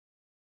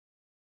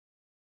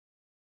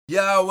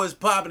Yo, what's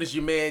poppin'? It's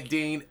your man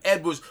Dean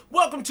Edwards.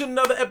 Welcome to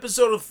another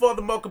episode of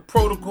FuthaMuckin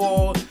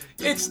Protocol.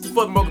 It's the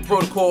FuthaMuckin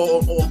Protocol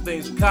on all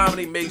things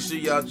comedy. Make sure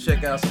y'all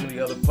check out some of the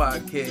other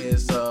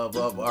podcasts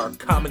of our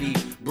comedy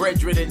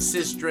brethren and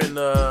sistren,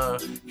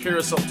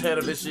 Kira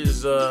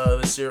Sultanovich's the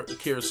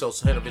Kira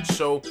Sultanovich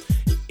Show.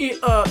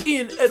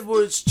 Ian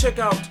Edwards, check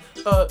out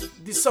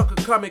the Sucker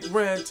Comic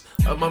Rant.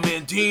 My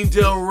man Dean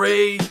Del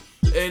Rey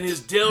and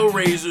his Del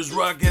Razors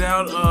rocking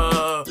out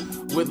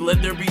with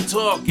Let There Be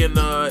Talk and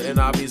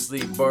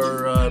obviously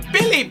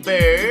Billy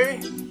Burr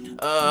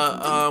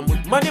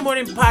with Monday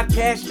Morning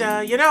Podcast,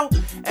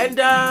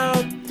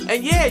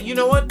 and yeah, you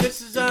know what,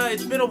 this is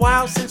it's been a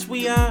while since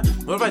we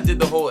what if I did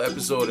the whole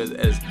episode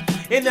as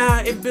in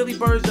Billy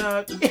Burr's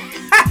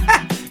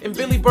in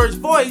Billy Burr's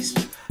voice,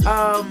 but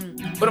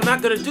I'm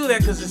not gonna do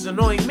that because it's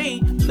annoying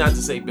me. Not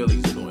to say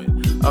Billy's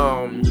annoying,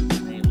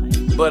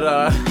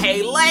 but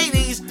hey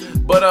ladies.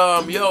 But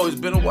yo, it's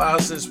been a while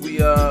since we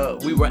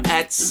were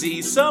at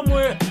sea,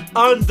 somewhere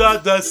under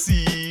the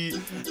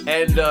sea,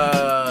 and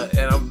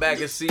I'm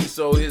back at sea.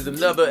 So here's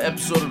another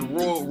episode of the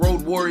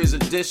Road Warriors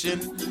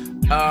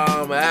edition.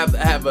 I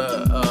have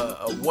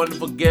a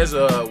wonderful guest,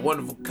 a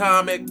wonderful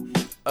comic,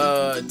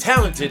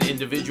 talented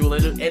individual,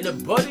 and a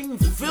budding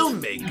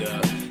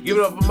filmmaker. Give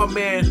it up for my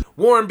man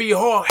Warren B.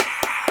 Hall.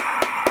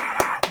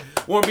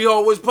 Warren B.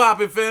 Hall, what's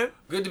poppin', fam?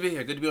 Good to be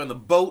here. Good to be on the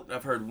boat.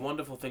 I've heard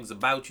wonderful things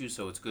about you,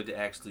 so it's good to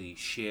actually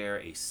share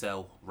a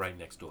cell right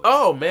next door.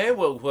 Oh man,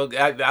 well,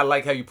 I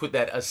like how you put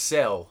that, a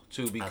cell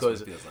too,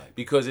 because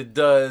it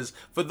does.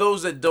 For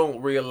those that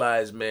don't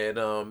realize, man,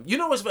 you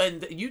know what's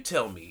fun? You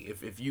tell me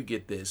if you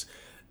get this.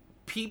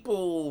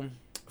 People,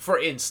 for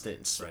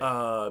instance,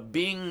 right.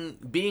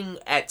 Being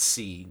at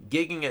sea,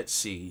 gigging at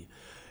sea.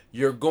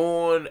 You're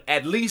gone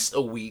at least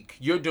a week.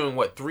 You're doing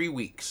what, 3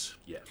 weeks?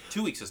 Yeah,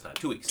 2 weeks this time.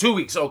 2 weeks. 2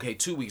 weeks. Okay,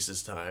 2 weeks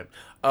this time.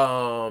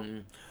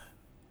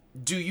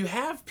 Do you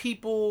have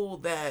people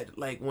that,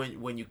 like,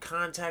 when you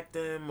contact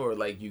them or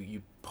like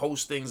you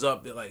post things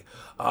up, they're like,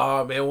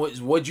 "Oh man,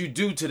 what'd you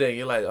do today?" And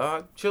you're like, "Oh,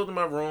 I chilled in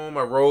my room.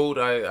 I rode.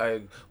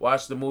 I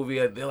watched the movie."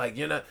 They're like,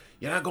 "You're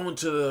not going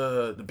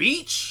to the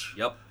beach?"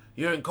 Yep.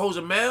 You're in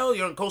Cozumel,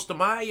 you're in Costa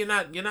Maya, you're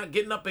not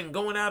getting up and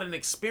going out and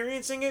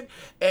experiencing it.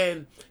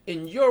 And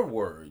in your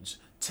words,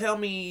 tell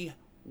me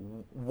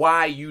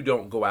why you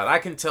don't go out. I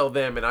can tell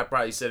them, and I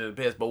probably said it in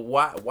the past, but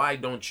why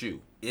don't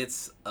you?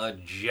 It's a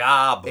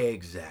job.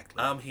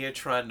 Exactly. I'm here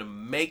trying to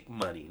make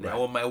money.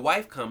 Now, when my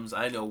wife comes,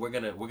 I know we're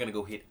gonna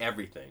go hit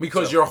everything.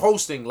 Because you're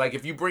hosting. Like,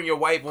 if you bring your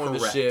wife on the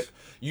ship,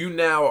 you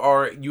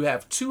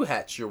have two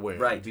hats you're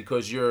wearing. Right.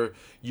 Because you're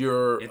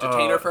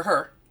entertainer for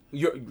her.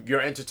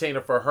 You're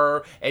entertainer for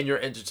her, and you're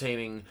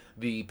entertaining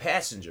the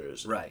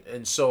passengers, right?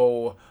 And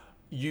so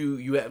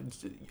you have.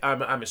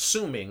 I'm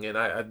assuming, and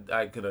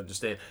I can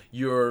understand.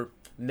 You're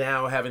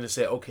now having to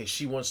say, okay,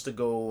 she wants to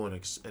go on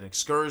an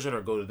excursion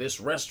or go to this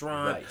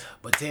restaurant, right?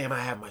 But damn, I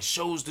have my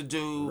shows to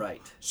do,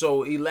 right?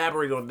 So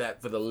elaborate on that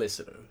for the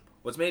listener.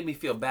 What's made me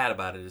feel bad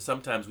about it is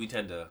sometimes we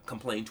tend to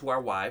complain to our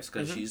wives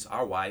because she's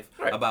our wife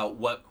about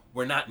what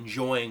we're not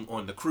enjoying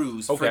on the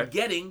cruise,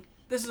 forgetting.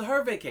 This is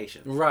her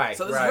vacation. Right.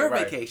 So this is her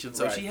vacation.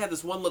 So she had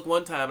this one look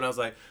one time, and I was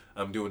like,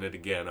 I'm doing it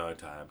again,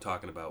 aren't I? I'm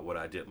talking about what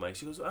I didn't like.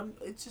 She goes,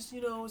 it's just,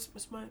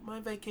 it's my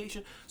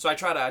vacation. So I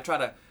try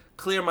to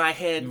clear my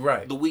head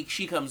the week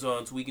she comes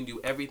on so we can do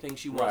everything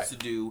she wants to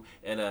do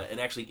and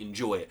actually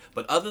enjoy it.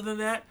 But other than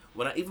that,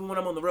 even when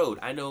I'm on the road,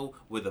 I know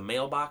where the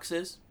mailbox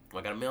is.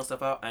 I gotta mail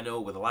stuff out. I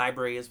know where the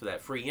library is for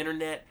that free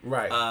internet.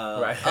 Right.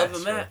 Other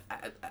than that,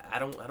 I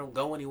don't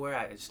go anywhere.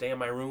 I stay in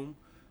my room.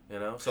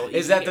 So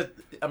is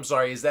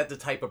that the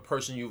type of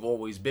person you've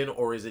always been,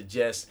 or is it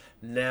just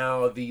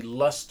now the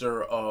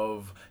luster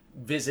of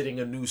visiting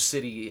a new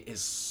city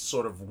is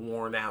sort of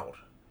worn out?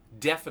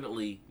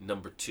 Definitely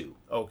number two.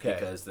 Okay.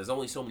 Because there's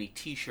only so many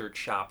T-shirt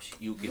shops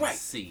you can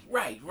see.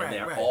 Right. And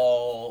they're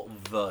all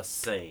the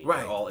same. Right.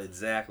 They're all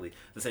exactly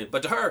the same.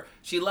 But to her,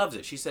 she loves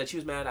it. She said she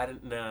was mad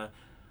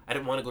I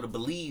didn't want to go to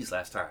Belize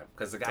last time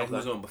because the guy who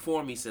was on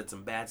before me said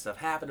some bad stuff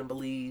happened in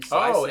Belize. So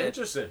I said,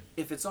 interesting.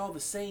 If it's all the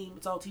same,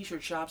 it's all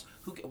T-shirt shops.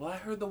 I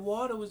heard the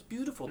water was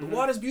beautiful. The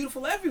water's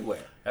beautiful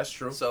everywhere. That's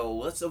true. So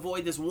let's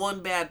avoid this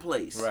one bad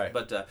place. Right.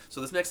 But so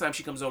this next time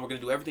she comes on, we're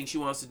gonna do everything she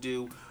wants to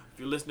do. If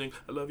you're listening,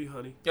 I love you,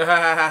 honey.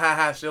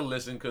 She'll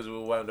listen because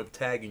we'll wind up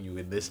tagging you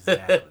in this.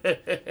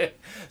 Exactly.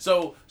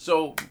 So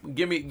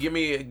give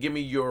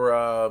me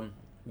your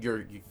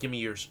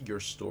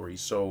story.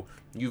 So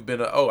you've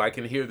been I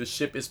can hear the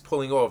ship is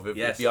pulling off.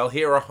 If y'all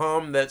hear a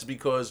hum, that's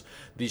because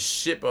the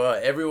ship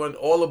everyone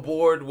all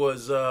aboard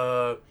was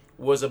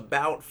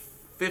about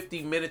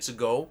 50 minutes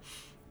ago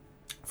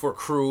for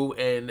crew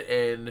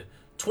and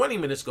 20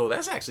 minutes ago,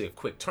 that's actually a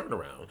quick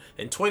turnaround.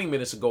 And 20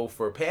 minutes ago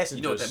for passengers.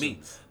 You know what that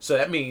means? So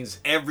that means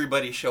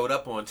everybody showed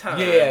up on time.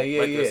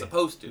 They're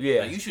supposed to.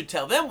 Yeah. Now, you should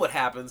tell them what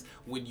happens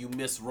when you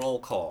miss roll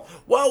call.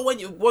 Well,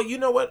 you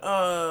know what?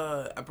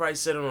 I probably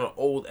said it on an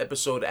old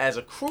episode. As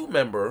a crew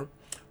member,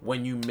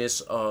 when you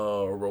miss a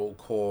roll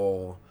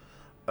call,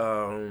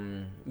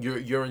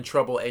 you're in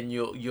trouble, and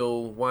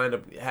you'll wind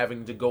up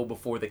having to go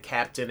before the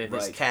captain and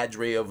his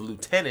cadre of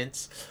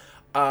lieutenants.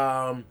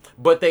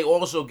 But they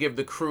also give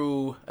the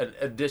crew an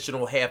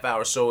additional half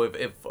hour. So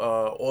if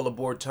all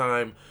aboard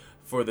time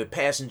for the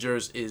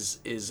passengers is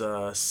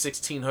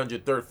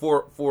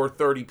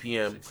 4:30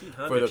 p.m.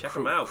 for the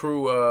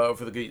crew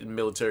for the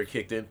military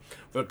kicked in.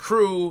 For the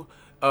crew,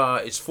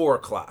 it's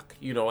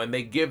 4:00. And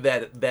they give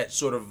that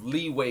sort of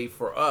leeway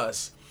for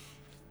us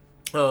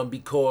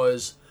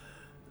because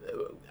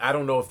I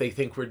don't know if they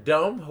think we're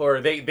dumb or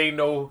they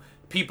know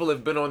people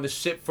have been on the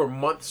ship for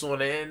months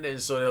on end,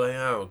 and so they're like,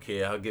 I don't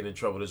care, I'll get in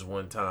trouble this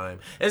one time.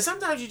 And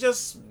sometimes you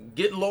just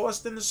get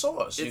lost in the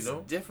sauce, It's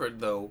different,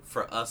 though,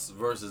 for us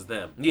versus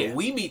them. Yeah. When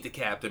we meet the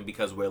captain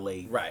because we're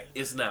late, right,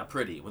 it's not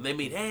pretty. When they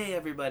meet, hey,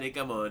 everybody,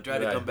 come on, try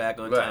to come back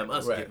on time.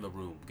 Us get in the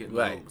room.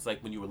 It's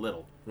like when you were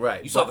little.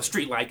 Right. You saw the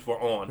street lights were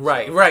on.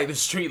 Right, so. right. The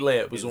street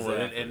lamp was on,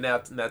 and now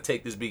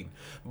take this beating.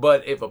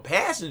 But if a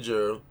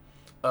passenger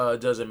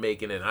doesn't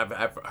make it in,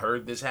 I've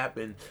heard this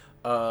happen,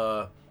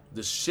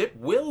 the ship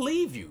will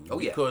leave you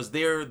because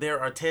there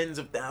are tens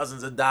of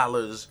thousands of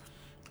dollars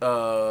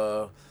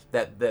that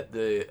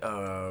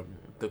the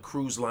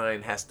cruise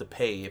line has to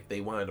pay if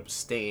they wind up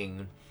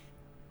staying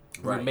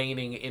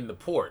remaining in the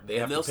port.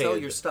 They'll sell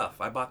your stuff.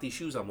 I bought these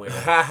shoes I'm wearing.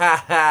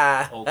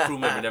 Old crew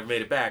member never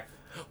made it back.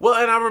 Well,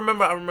 and I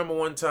remember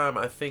one time,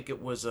 I think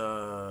it was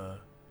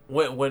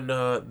when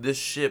this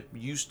ship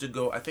used to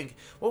go. I think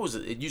what was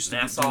it? It used to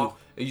Nassau.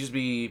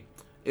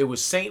 It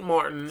was St.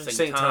 Martin,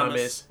 St.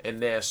 Thomas,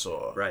 and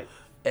Nassau. Right.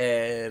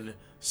 And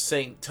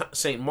St.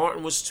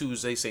 Martin was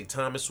Tuesday, St.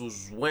 Thomas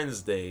was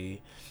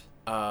Wednesday,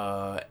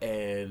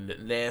 and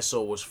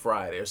Nassau was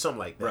Friday or something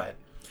like that. Right.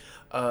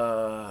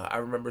 I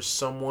remember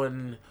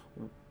someone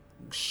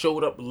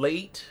showed up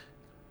late.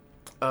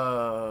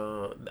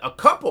 A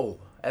couple,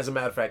 as a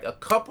matter of fact,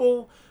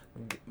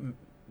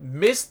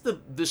 missed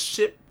the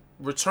ship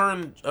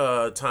return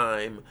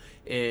time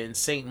in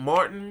St.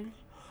 Martin.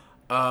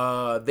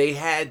 They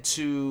had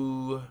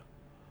to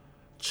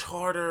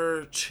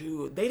charter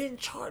to. They didn't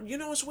charter.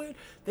 What's weird?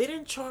 They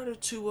didn't charter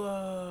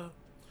to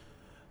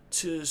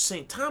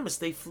St. Thomas.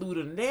 They flew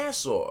to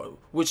Nassau,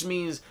 which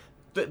means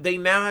they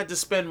now had to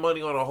spend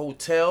money on a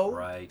hotel.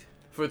 Right.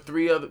 For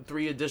three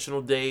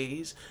additional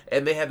days,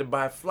 and they had to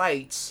buy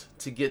flights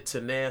to get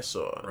to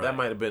Nassau. Right. That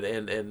might have been,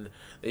 and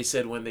they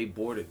said when they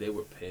boarded, they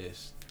were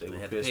pissed. They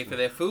had to pay for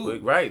their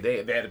food. Right, they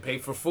had to pay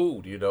for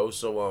food,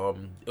 So,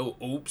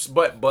 oops,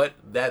 but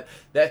that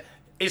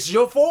it's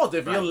your fault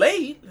if you're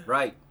late.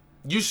 Right,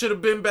 you should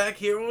have been back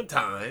here on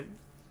time.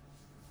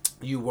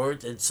 You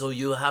weren't, and so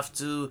you have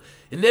to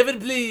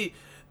inevitably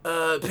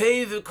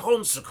pay the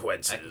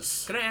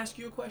consequences. Can I ask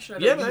you a question?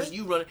 Yeah, man.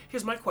 You run it.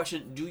 Here's my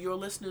question: do your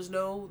listeners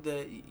know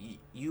that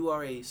you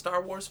are a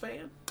Star Wars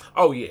fan?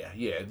 Oh yeah.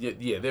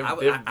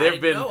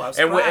 They've been,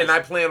 and I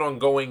plan on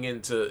going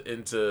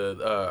into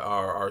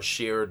our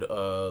shared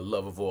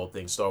love of all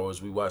things Star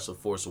Wars. We watched The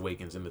Force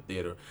Awakens in the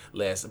theater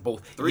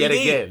both 3D. Yet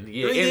again,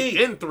 3D.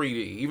 In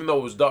 3D, even though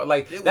it was dark.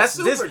 Like dark. This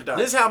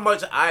is how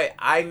much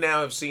I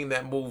now have seen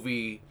that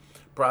movie.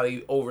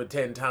 Probably over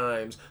 10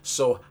 times,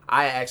 so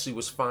I actually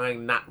was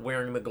fine not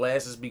wearing the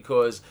glasses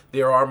because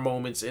there are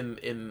moments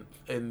in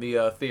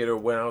the theater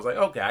when I was like,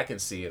 okay, I can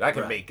see it, I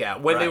can make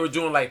out when they were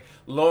doing like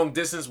long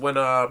distance when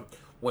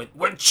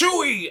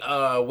Chewie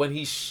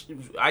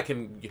I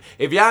can,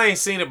 if y'all ain't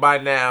seen it by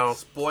now,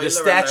 spoiler the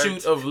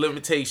statute alert. of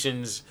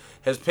limitations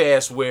has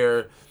passed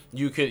where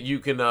you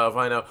can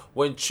find out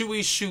when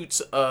Chewie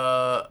shoots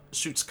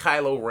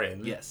Kylo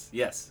Ren.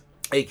 Yes.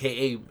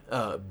 AKA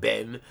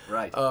Ben.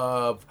 Right.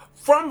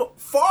 From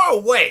far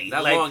away.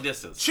 That long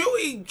distance.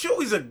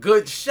 Chewie's a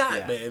good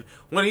shot, man.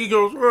 When he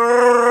goes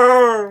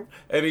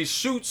and he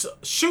shoots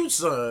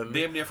on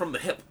damn near from the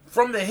hip.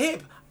 From the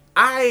hip.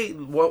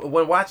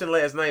 When watching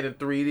last night in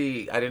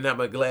 3D, I didn't have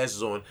my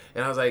glasses on,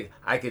 and I was like,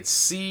 I could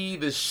see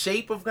the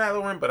shape of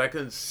Kylo Ren, but I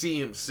couldn't see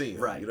him.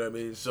 Right. You know what I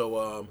mean?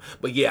 So,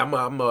 but yeah,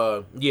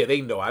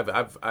 they know.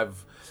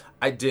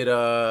 I did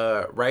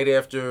right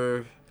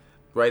after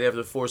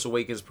Force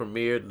Awakens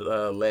premiered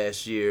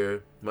last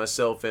year,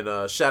 myself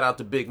and shout out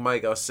to Big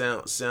Mike, our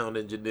sound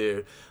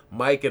engineer.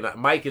 Mike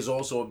is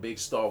also a big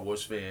Star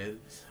Wars fan.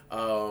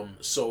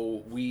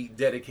 So we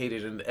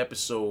dedicated an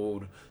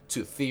episode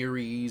to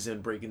theories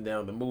and breaking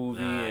down the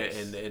movie.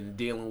 Nice. and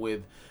dealing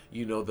with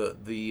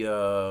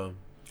the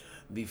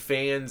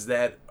fans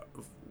that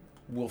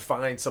will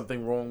find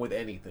something wrong with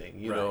anything,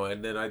 you know.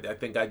 And then I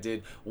think I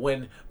did,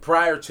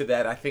 prior to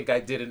that, I think I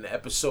did an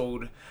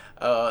episode,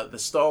 the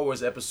Star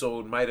Wars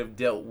episode might have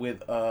dealt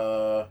with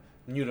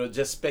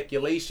just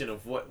speculation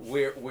of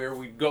where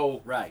we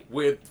go,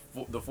 where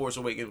the Force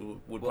Awakens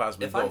would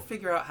possibly go. If I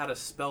figure out how to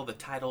spell the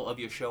title of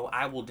your show,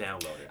 I will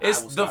download it.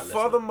 It's the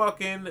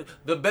FuthaMuckin.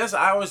 The best,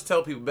 I always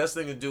tell people, best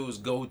thing to do is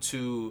go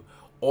to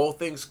All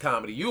Things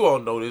Comedy. You all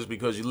know this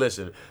because you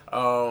listen.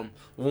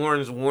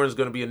 Warren's going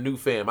to be a new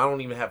fam. I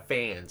don't even have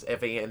fans.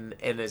 FAN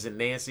as in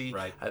Nancy.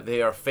 Right.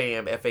 They are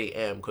fam.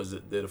 FAM because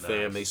they're the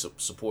fam. They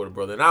support a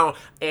brother.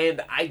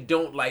 And I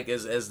don't like,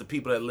 as the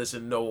people that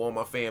listen know, all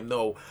my fam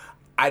know,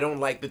 I don't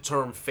like the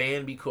term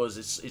fan because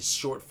it's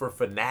short for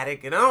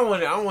fanatic, and I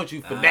don't want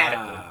you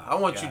fanatical. I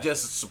want you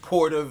just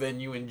supportive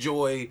and you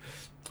enjoy.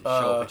 Show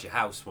up at your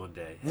house one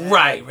day. Hey,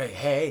 right.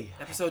 Hey,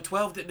 episode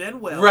 12 didn't end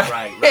well.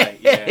 Right.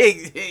 Yeah.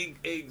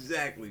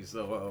 Exactly.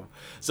 So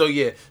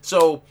yeah.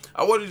 So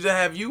I wanted to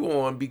have you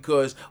on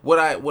because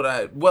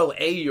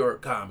you're a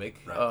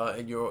comic, right.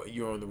 and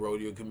you're on the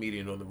road. You're a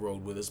comedian on the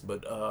road with us.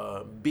 But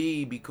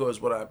B,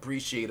 because what I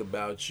appreciate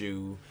about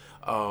you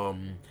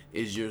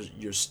is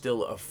you're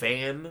still a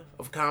fan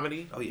of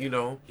comedy. Oh yeah. You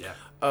know.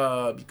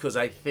 Yeah. Because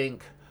I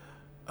think.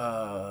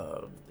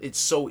 It's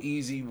so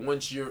easy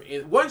once you're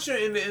in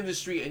the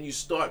industry and you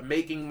start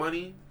making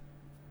money.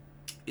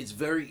 It's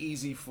very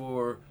easy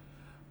for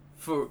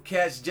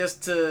cats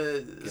just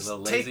to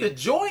take the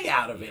joy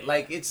out of it.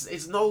 Like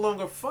it's no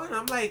longer fun.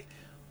 I'm like,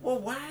 well,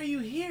 why are you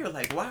here?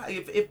 Like,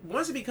 why if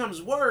once it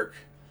becomes work,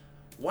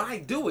 why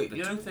do it?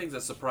 The two things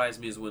that surprise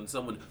me is when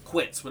someone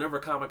quits. Whenever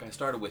a comic I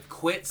started with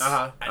quits,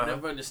 I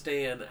never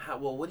understand how.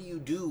 Well, what do you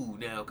do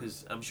now?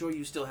 Because I'm sure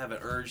you still have an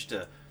urge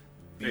to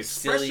be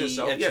silly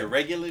at your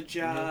regular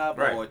job,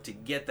 right. or to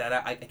get that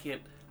out. I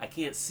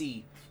can't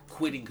see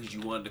quitting because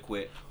you wanted to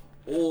quit,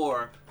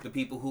 or the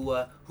people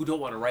who don't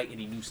want to write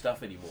any new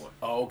stuff anymore.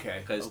 Oh, okay.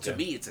 Because to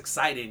me it's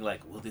exciting.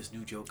 Like, will this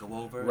new joke go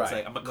over? Right. It's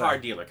like, I'm a car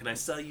dealer. Can I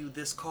sell you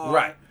this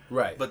car?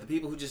 Right. But the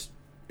people who just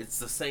it's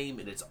the same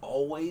and it's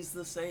always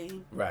the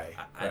same. Right.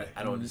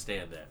 I don't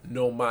understand that.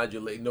 No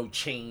modulate, no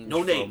change.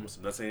 No names.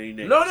 I'm not saying any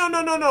names.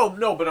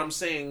 No. But I'm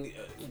saying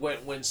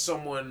when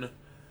someone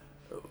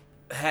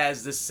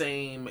has the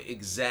same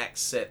exact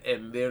set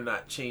and they're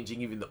not changing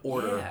even the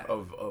order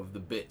of the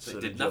bits. So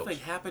did nothing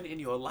happen in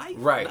your life?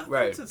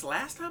 Right. Since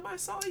last time I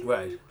saw you?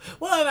 Right.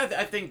 Well,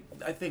 I think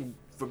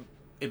from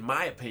in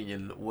my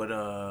opinion, what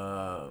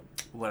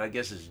I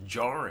guess is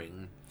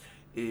jarring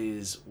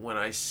is when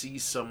I see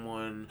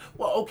someone.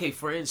 Well, okay,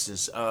 for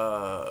instance,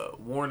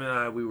 Warren and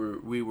I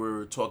we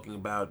were talking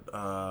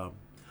about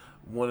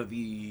one of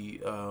the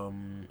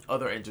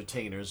other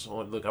entertainers.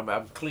 Look,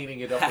 I'm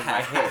cleaning it up in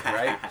my head,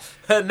 right?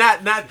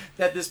 not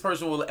that this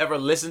person will ever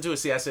listen to it.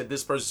 See, I said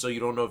this person, so you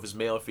don't know if it's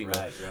male or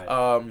female.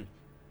 Right.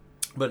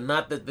 But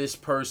not that this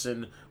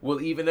person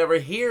will even ever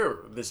hear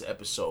this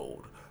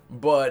episode.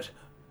 But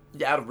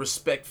out of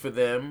respect for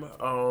them,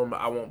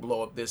 I won't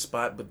blow up this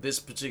spot. But this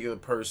particular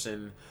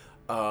person,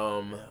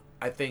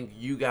 I think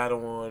you got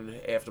on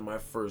after my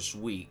first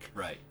week,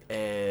 right?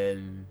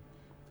 And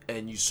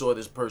you saw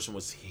this person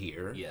was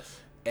here. Yes.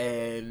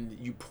 And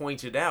you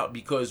pointed out,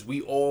 because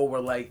we all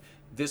were like,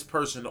 this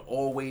person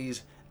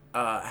always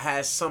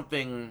has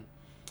something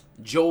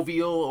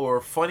jovial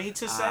or funny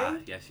to say.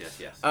 Yes.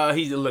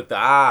 He looked,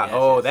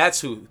 that's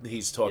who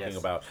he's talking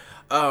about.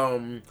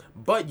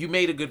 But you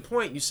made a good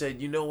point. You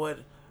said, you know what?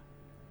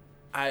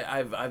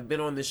 I've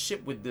been on this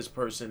ship with this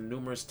person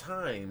numerous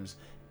times,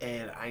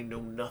 and I know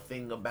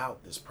nothing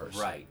about this person.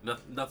 Right.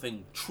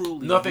 Nothing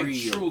truly. Nothing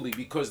real. truly,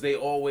 because they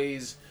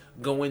always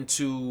go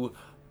into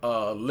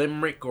a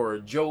limerick or a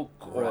joke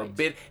or a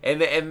bit,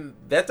 and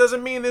that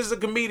doesn't mean there's a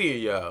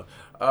comedian, y'all.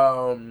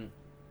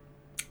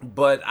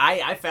 But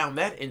I found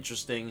that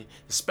interesting,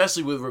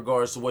 especially with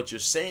regards to what you're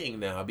saying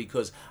now,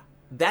 because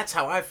that's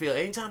how I feel.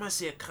 Anytime I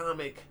see a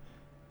comic,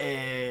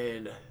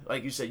 and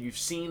like you said, you've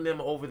seen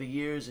them over the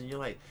years, and you're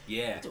like,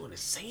 they're doing the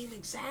same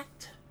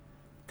exact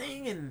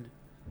thing and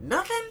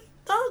nothing.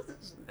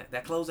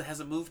 That closer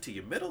hasn't moved to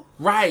your middle.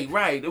 Right.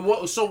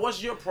 So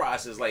what's your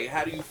process? Like,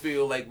 how do you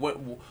feel? Like,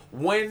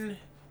 when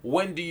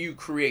do you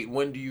create?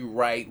 When do you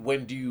write?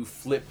 When do you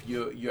flip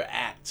your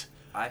act?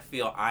 I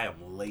feel I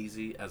am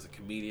lazy as a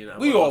comedian.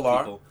 We all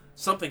are.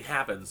 Something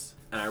happens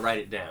and I write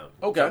it down.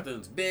 Okay.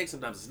 Something's big,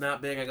 sometimes it's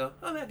not big. I go,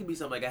 that could be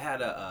something. Like, I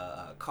had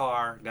a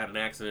car, got an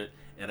accident,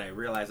 and I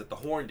realized that the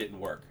horn didn't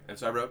work. And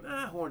so I wrote,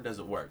 horn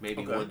doesn't work.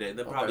 Maybe one day. And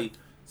then probably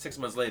 6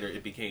 months later,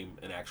 it became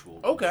an actual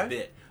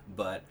bit.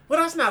 But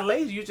that's not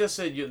lazy. You just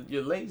said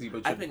you're lazy.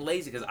 But I think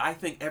lazy because I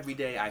think every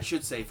day I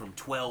should say from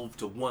 12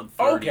 to 1:30.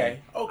 Okay.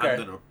 I'm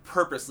going to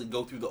purposely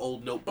go through the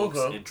old notebooks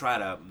and try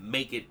to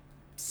make it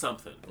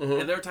something.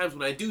 And there are times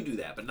when I do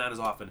that, but not as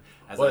often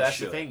as I should. Well, that's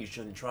the thing. You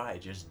shouldn't try.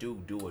 Just do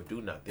or do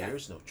not. There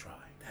is no try.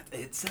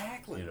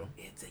 Exactly. You know,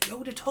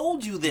 Yoda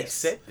told you this. He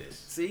said this.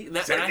 See,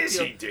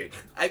 He did.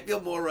 I feel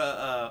more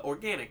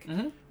organic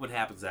when it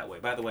happens that way.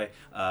 By the way,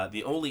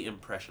 the only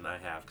impression I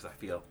have, because I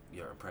feel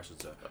your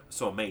impressions are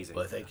so amazing.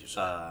 Well, thank you,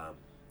 sir.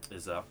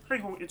 Is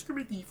hey, it's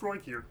Committee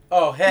Freud here.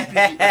 Oh,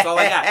 that's all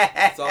I got.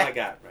 That's all I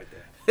got right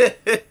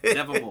there.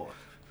 Never more.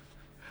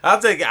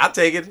 I'll take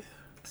it.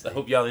 I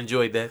hope y'all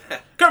enjoyed that.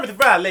 Kermit the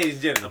Frog, ladies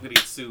and gentlemen. I'm gonna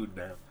get sued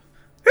now.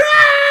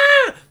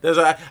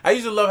 I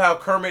used to love how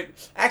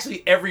Kermit,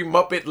 actually every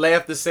Muppet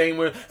laughed the same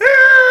way.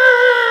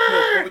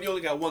 But you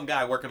only got one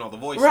guy working on the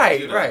voices.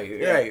 Right.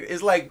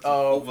 It's like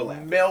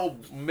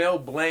Mel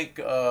Blanc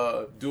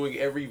doing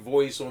every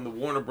voice on the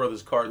Warner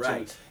Brothers cartoon.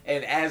 Right.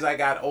 And as I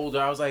got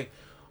older, I was like,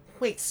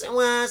 Wait, so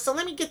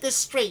let me get this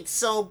straight.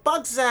 So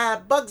Bugs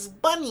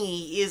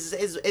Bunny is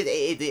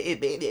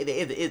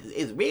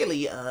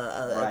really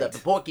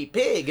the Porky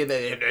Pig, and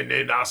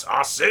then I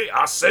say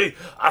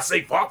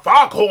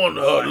Foghorn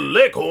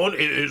Leghorn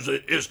is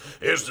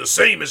the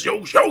same as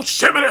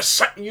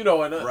Yosemite. You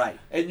know, and right.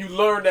 And you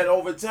learn that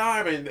over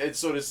time, and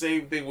so the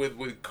same thing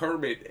with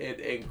Kermit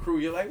and crew.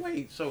 You're like,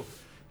 wait, so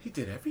he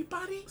did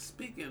everybody?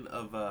 Speaking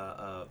of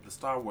the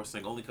Star Wars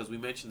thing, only because we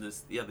mentioned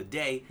this the other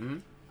day,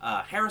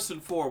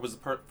 Harrison Ford was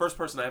the first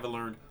person I ever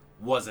learned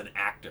was an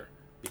actor.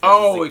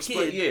 Elaborate.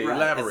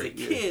 As a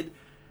kid,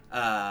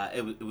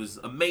 it was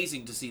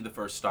amazing to see the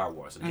first Star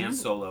Wars, and Han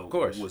Solo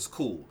was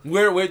cool.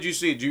 Where'd you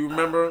see it? Do you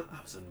remember?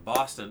 I was in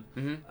Boston,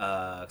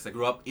 because I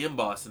grew up in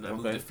Boston. I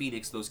moved to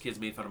Phoenix. Those kids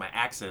made fun of my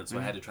accent, so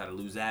I had to try to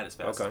lose that as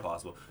fast as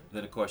possible. And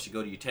then, of course, you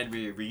go to your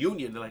 10-year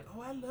reunion, they're like,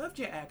 oh, I loved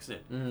your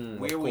accent.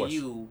 Where were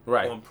you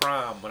on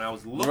prom when I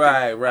was looking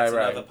at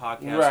another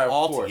podcast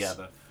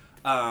altogether?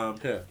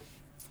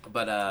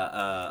 But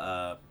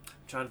I'm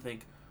trying to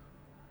think.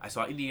 I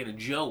saw Indiana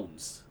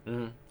Jones,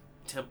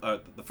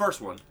 the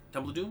first one,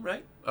 Temple of Doom,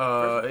 right?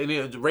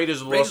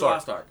 Raiders of the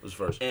Lost Ark was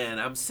first. And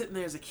I'm sitting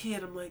there as a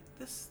kid. I'm like,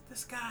 this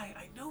guy,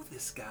 I know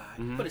this guy,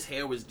 but his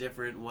hair was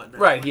different and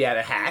whatnot. Right, he had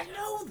a hat. I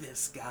know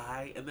this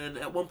guy. And then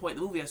at one point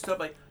in the movie, I stood up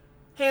like,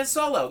 Han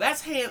Solo,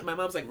 that's Han. My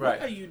mom's like,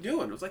 what are you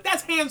doing? I was like,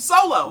 that's Han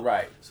Solo.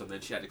 Right. So then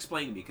she had to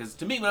explain to me, because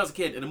to me, when I was a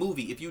kid in a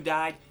movie, if you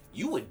died,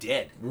 you were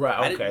dead. Right.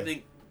 Okay. I didn't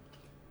think.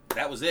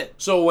 That was it.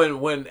 So when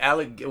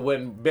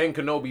Ben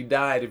Kenobi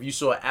died, if you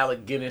saw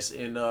Alec Guinness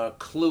in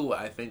Clue,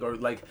 I think, or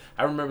like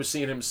I remember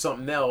seeing him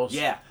something else.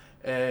 Yeah.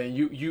 And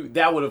you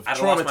that would have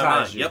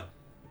traumatized you.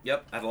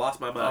 Yep. I'd have lost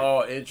my mind.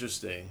 Oh,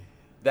 interesting.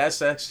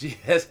 That's actually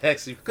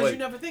because you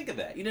never think of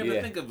that. You never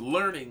think of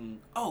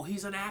learning. Oh,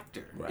 he's an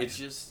actor. Right. It's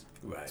just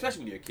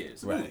especially when you're a kid.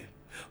 It's a movie.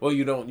 Well,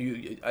 you don't.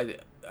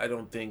 I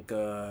don't think.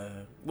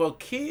 Well,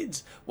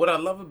 kids. What I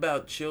love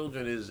about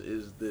children is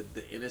the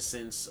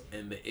innocence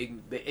and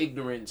the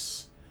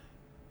ignorance,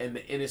 and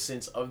the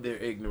innocence of their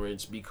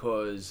ignorance,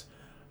 because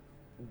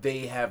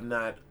they have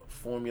not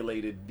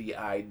formulated the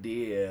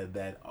idea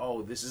that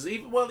this is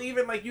even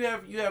like you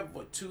have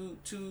what, two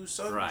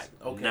sons, right?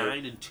 Okay,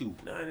 9 and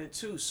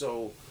 2.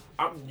 So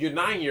your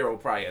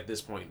 9-year-old probably at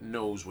this point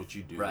knows what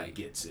you do, right?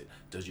 Gets it.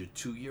 Does your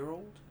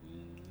 2-year-old?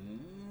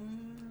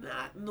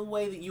 Not in the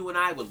way that you and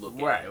I would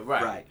look at it.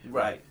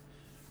 Right.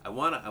 I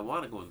wanna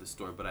go into this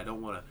story, but I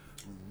don't want to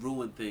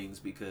ruin things,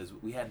 because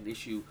we had an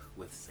issue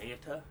with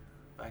Santa,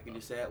 if I can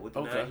just say it, with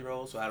the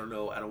 9-year-old. So I don't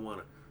know. I don't want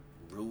to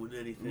ruin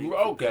anything.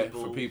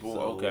 For people.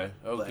 So, okay.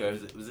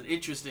 It was an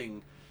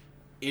interesting,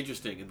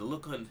 and the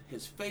look on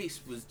his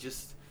face was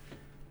just.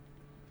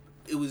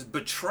 It was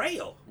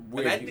betrayal.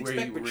 I didn't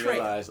expect betrayal.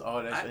 Realized,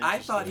 that's I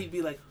thought he'd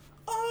be like,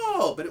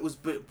 but it was.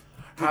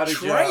 How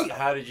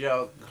did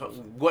y'all?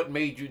 What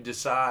made you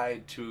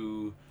decide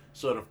to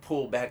sort of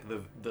pull back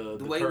the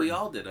way curtain? we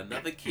all did?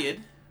 Another kid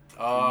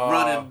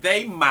running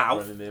their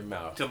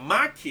mouth to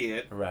my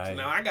kid. Right. So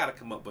now I got to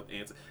come up with the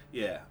answer.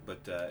 Yeah,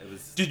 but it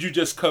was. Did you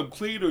just come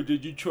clean, or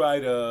did you try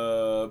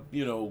to,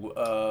 She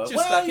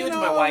was stuck. He went to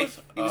my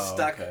wife. He was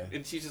stuck,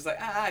 and she's just like,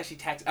 She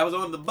taxed. I was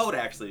on the boat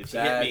actually, and she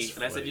hit me,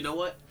 and I said, you know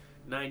what?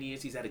 9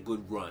 years, he's had a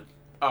good run.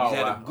 He's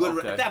had a good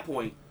run at that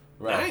point.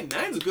 Right.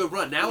 Nine's a good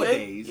run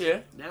nowadays. Yeah.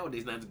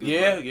 Nowadays, nine's a good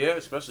run. Yeah,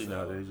 especially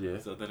nowadays, yeah.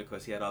 So then, of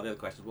course, he had all the other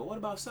questions. Well, what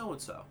about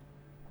so-and-so?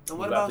 And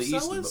what about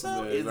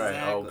so-and-so?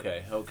 Exactly.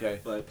 Right,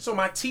 okay. But so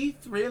my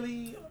teeth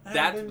really...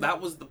 That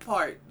was the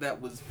part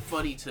that was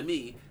funny to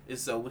me,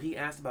 is so when he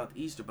asked about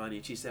the Easter Bunny,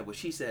 and she said what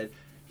she said,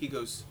 he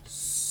goes,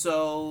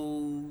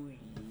 so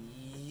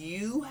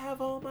you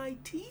have all my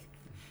teeth?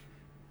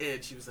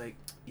 And she was like,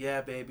 yeah,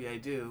 baby, I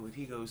do. And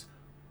he goes,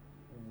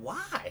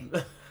 why?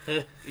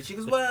 And she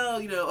goes, well,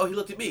 he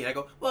looked at me. And I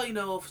go,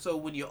 well, so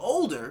when you're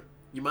older,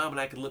 your mom and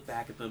I can look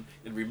back at them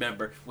and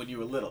remember when you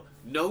were little.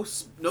 No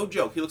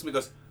joke. He looks at me and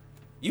goes,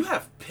 you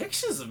have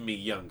pictures of me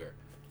younger.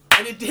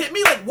 And it hit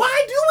me like,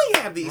 why do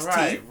we have these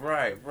teeth?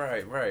 Right.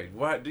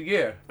 Why?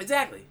 Yeah.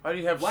 Exactly. Why do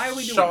you have why are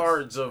we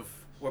shards of...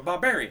 We're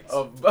barbarians.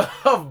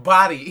 Of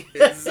body.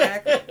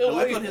 Exactly. The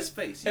look on his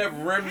face. Have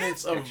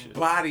remnants of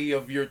body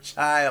of your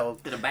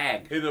child. In a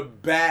bag.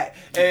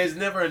 And it's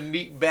never a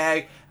neat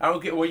bag. I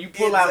don't care. When you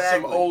pull out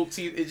some old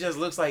teeth, it just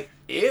looks like,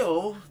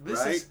 ew,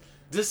 this is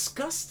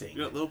disgusting.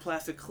 Little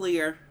plastic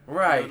clear.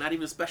 Right. Not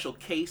even a special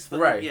case for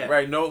them. Yeah.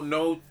 Right.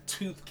 No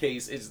tooth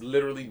case. It's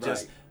literally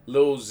just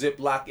little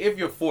Ziploc, if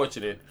you're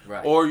fortunate.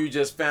 Right. Or you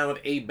just found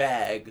a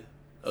bag,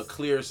 a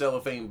clear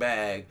cellophane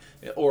bag,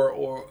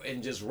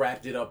 and just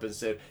wrapped it up and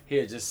said,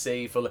 "Here, just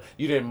save for."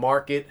 You didn't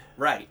mark it.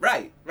 Right.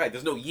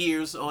 There's no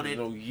years on it.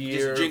 No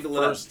year. Just jingle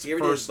it up. Here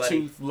it is,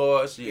 buddy. Tooth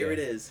loss. Yeah. Here it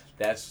is.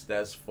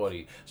 That's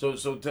funny. So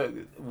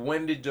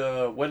when did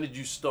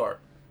you start?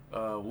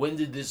 When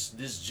did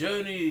this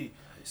journey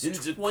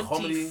into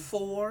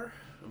 24.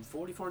 I'm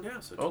 44 now,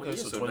 so 20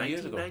 years. So 20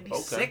 years ago.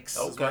 1996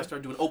 is when I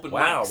started doing open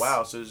mics. mics.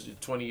 Wow, so it's your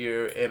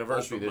 20-year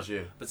anniversary this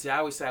year. But see, I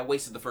always say I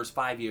wasted the first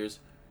 5 years.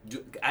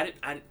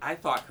 I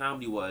thought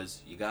comedy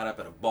was you got up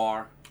at a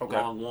bar,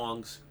 long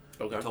wongs,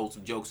 Okay. and told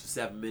some jokes for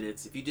 7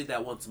 minutes. If you did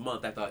that once a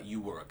month, I thought you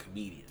were a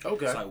comedian.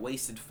 Okay. So I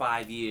wasted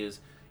 5 years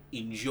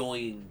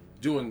enjoying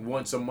doing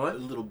once a month.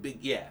 A little big,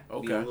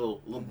 Okay. Being a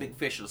little big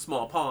fish in a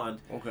small pond.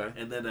 Okay.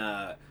 And then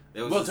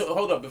there was.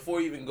 Hold up,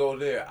 before you even go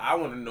there, I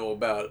want to know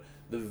about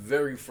the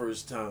very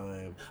first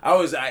time.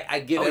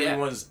 I get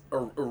everyone's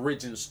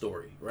origin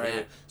story, right?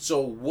 Yeah.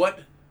 So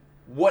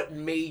what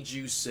made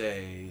you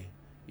say,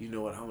 you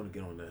know what, I want to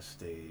get on that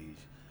stage?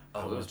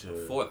 It was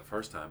before the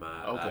first time.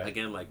 Okay.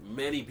 Again, like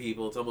many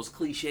people, it's almost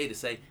cliche to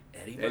say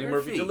Eddie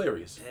Murphy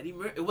Delirious.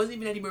 It wasn't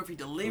even Eddie Murphy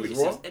Delirious.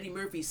 It It was Eddie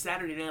Murphy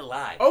Saturday Night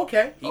Live.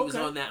 Okay. He was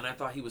on that, and I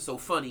thought he was so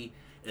funny.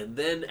 And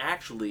then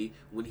actually,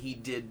 when he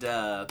did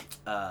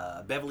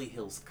Beverly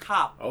Hills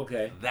Cop,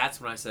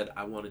 that's when I said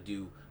I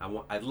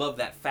love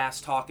that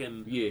fast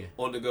talking,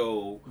 on the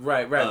go,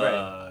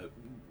 right.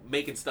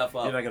 Making stuff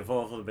up. You're not gonna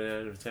fall from the banana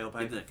in the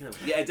tailpipe.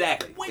 Yeah,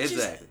 exactly.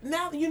 Exactly.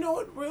 Now you know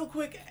what? Real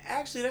quick,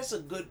 actually, that's a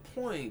good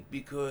point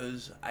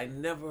because I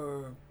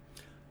never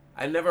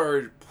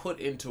heard put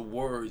into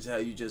words how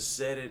you just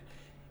said it.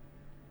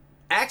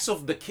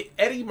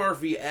 Eddie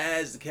Murphy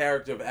as the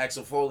character of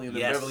Axel Foley in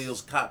the Beverly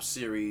Hills Cop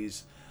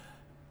series.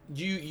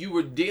 You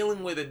were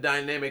dealing with a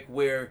dynamic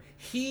where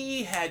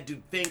he had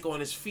to think on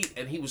his feet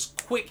and he was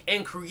quick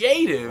and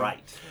creative, right?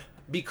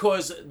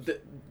 Because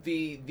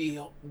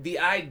the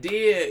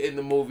idea in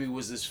the movie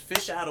was this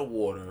fish out of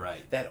water,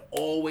 right, that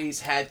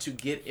always had to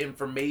get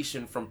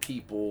information from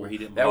people where he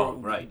didn't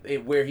belong,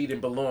 where he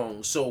didn't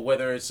belong. So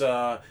whether it's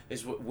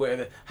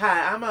where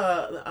hi,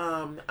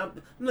 I'm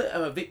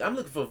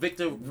looking for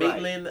Victor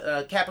Maitland,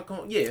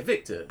 Capricorn. Yeah,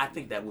 Victor. I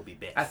think that would be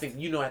best. I think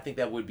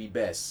that would be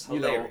best.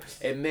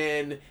 Hilarious. And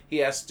then he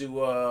has to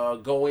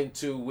go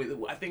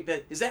into I think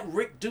that is that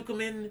Rick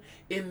Dukeman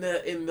in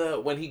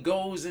the when he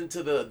goes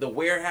into the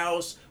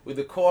warehouse with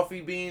the coffee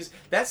beans.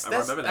 I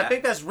remember that. I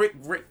think that's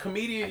Rick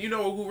comedian. You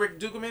know who Rick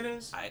Dukeman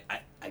is? I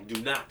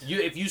do not.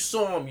 If you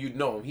saw him, you'd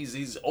know him.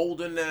 He's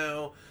older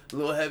now, a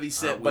little heavy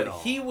set, but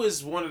he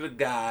was one of the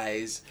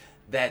guys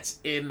that's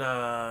in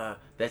the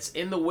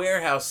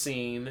warehouse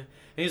scene. And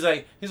he's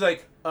like, can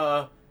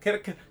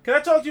I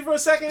talk to you for a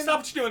second? Stop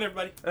what you're doing,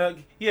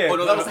 everybody. Yeah. Oh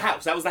no, that was the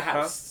house. That was the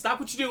house. Huh? Stop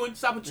what you're doing.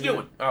 Stop what you're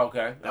doing. Oh,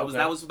 okay. That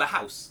was the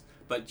house.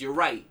 But you're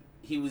right.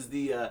 He was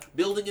the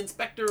building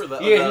inspector or the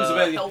he was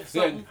the health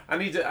something. I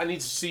need to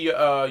see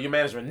your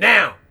management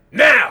now.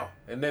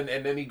 And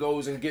then he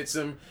goes and gets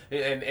him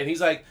and he's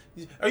like,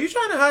 "Are you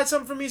trying to hide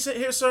something from me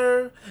here,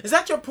 sir? Is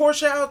that your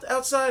Porsche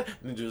outside?"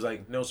 And the dude's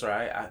like, "No, sir.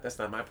 I that's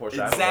not my Porsche.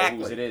 Exactly. I don't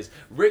know whose it is."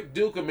 Rick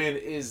Dukeman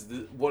is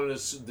one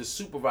of the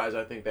supervisors,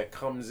 I think, that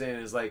comes in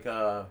and is like,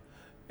 yeah,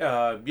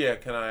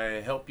 can I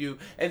help you?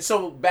 And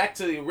so back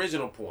to the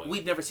original point.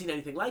 We'd never seen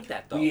anything like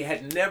that, though. We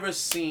had never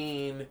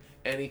seen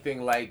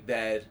anything like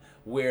that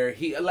where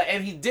he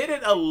did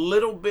it a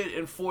little bit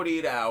in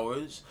 48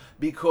 Hours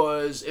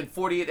because in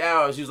 48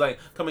 Hours he was like,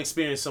 come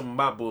experience some of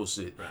my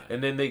bullshit. Right.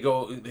 And then they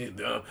go,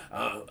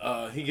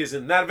 he gets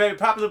in not a very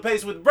popular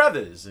place with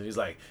brothers. And he's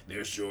like,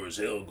 they're sure as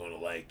hell gonna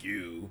like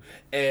you.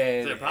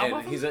 And,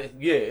 he's like,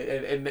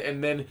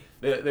 and then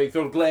they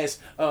throw the glass,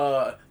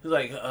 he's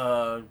like,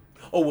 oh,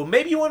 well,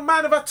 maybe you wouldn't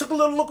mind if I took a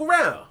little look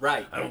around.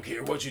 Right. I don't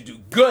care what you do.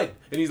 Good.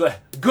 And he's like,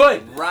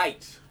 good.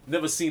 Right.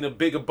 Never seen a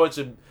bigger bunch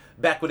of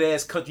backward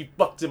ass country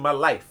fucks in my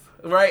life.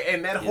 Right?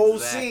 And that whole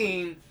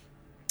scene,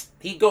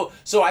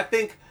 so I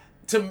think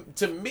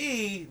to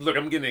me, look,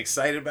 I'm getting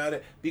excited about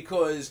it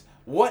because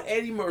what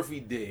Eddie Murphy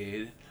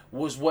did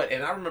was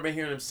and I remember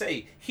hearing him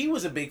say, he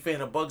was a big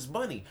fan of Bugs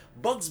Bunny.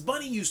 Bugs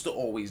Bunny used to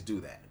always do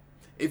that.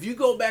 If you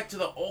go back to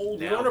the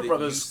old Warner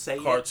Brothers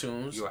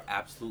cartoons, you're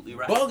absolutely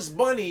right. Bugs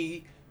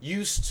Bunny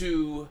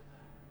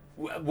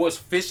was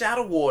fish out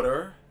of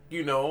water,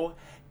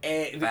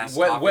 and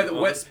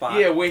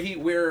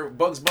where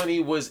Bugs Bunny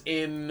was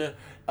in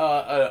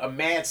a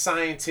mad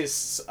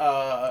scientist's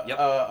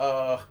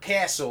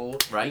castle.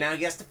 Right. Now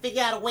he has to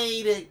figure out a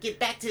way to get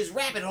back to his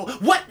rabbit hole.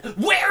 What?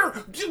 Where?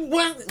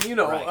 What?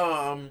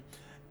 Right.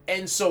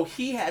 And so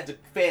he had to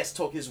fast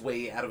talk his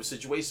way out of a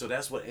situation. So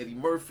that's what Eddie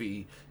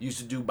Murphy used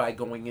to do by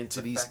going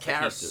into these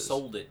characters. He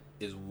sold it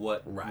is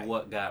what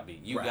got me.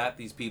 You got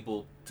these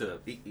people to.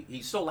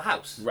 He stole a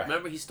house. Right.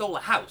 Remember, he stole a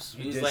house.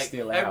 He was like,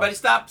 everybody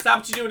stop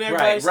what you're doing.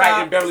 Everybody stop.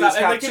 Right. And Beverly Hills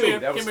Cop 2.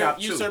 That was Cop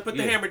 2. You, sir, put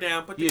the hammer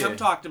down. Come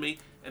talk to me.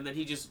 And then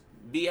he just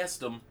BS'd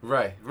them.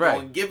 Right.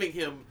 And giving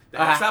him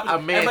a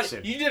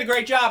mansion. You did a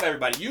great job,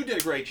 everybody. You did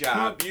a great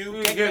job.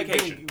 You take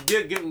vacation.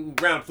 Give him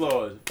round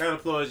applause. Round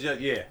applause.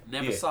 Yeah.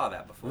 Never saw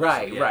that before.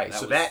 Right.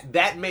 So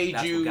that made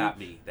that's you what got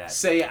me,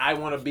 say, I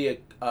want to be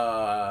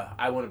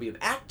an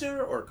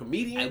actor or a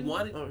comedian. I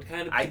wanted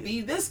kind of to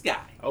be this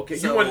guy. Okay.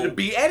 So, you wanted to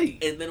be Eddie.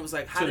 And then it was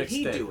like, how did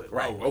he do it?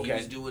 Right. He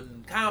was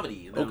doing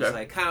comedy, and then it was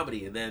like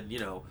comedy, and then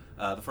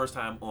the first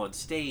time on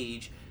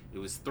stage. It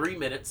was 3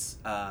 minutes.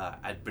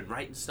 I'd been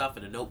writing stuff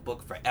in a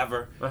notebook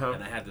forever,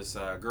 and I had this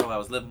girl I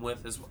was living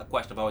with. This is a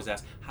question I've always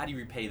asked: how do you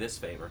repay this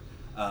favor?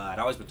 I'd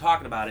always been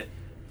talking about it,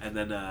 and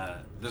then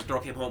this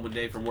girl came home one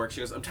day from work. She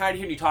goes, "I'm tired of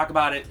hearing you talk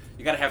about it.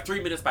 You got to have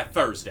 3 minutes by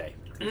Thursday."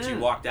 And she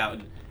walked out,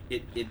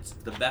 it's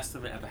the best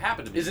thing that ever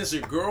happened to me. Is this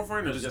your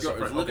girlfriend or just girlfriend?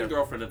 It was a living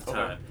girlfriend at the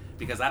time,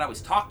 because I'd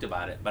always talked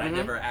about it, but I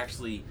never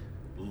actually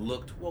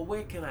looked, well,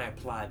 where can I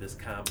apply this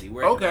comedy?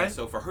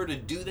 So for her to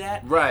do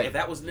that, if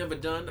that was never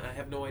done, I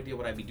have no idea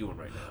what I'd be doing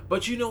right now.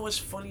 But you know what's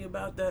funny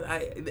about that?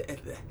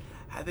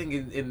 I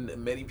think in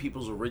many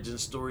people's origin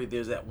story,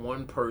 there's that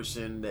one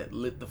person that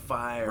lit the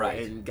fire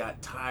and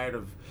got tired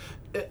of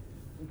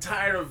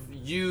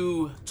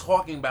you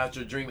talking about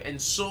your dream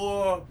and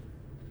saw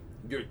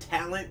your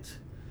talent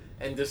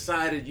and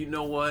decided, you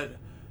know what,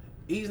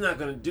 he's not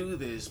going to do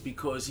this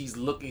because he's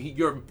looking.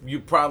 You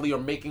probably are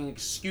making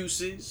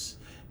excuses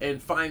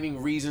and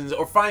finding reasons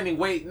or finding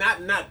ways,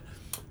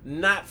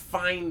 not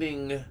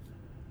finding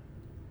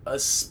a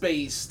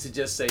space to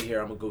just say, here,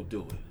 I'm gonna go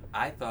do it.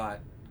 I thought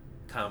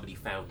comedy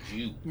found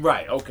you.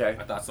 Right. Okay.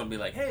 I thought somebody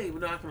like, hey, we're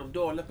knocking on the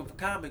door looking for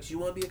comics. You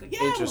want to be a comic? Yeah,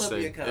 I want to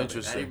be a comic.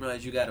 Interesting. I didn't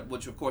realize you got to,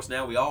 which of course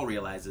now we all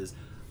realize is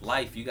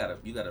life. You gotta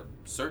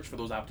search for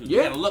those opportunities.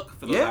 You gotta look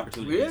for those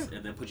opportunities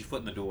and then put your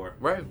foot in the door.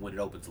 Right. When it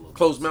opens a little.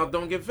 Closed mouth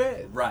don't get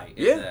fed. Right.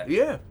 Yeah. Exactly.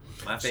 Yeah.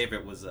 My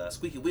favorite was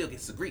Squeaky Wheel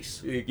Gets the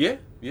Grease. Yeah.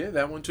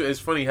 That one too. It's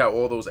funny how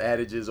all those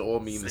adages all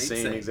mean the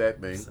same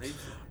exact thing.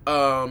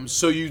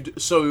 So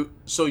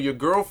your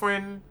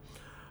girlfriend,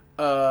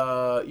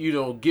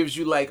 gives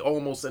you like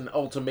almost an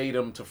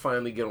ultimatum to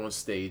finally get on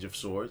stage of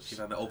sorts. She's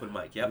on the open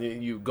mic. Yep.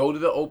 You go to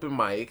the open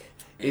mic.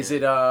 Is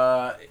it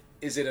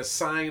a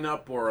sign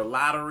up or a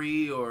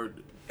lottery or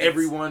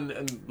everyone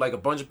and like a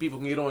bunch of people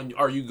can get on?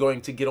 Are you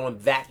going to get on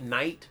that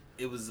night?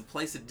 It was a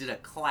place that did a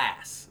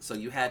class, so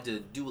you had to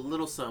do a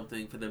little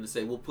something for them to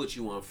say, we'll put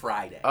you on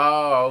Friday.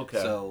 Oh, okay.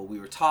 So we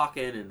were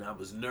talking, and I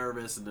was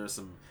nervous, and there's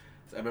some...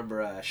 I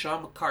remember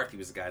Sean McCarthy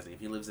was the guy's name.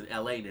 He lives in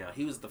L.A. now.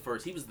 He was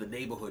the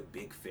neighborhood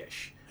big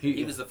fish.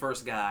 He was the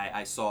first guy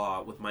I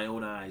saw with my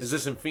own eyes. Is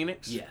this in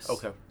Phoenix? Yes.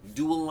 Okay.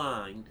 Do a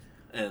line,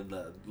 and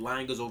the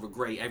line goes over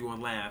great.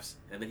 Everyone laughs,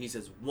 and then he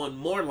says one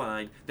more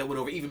line that went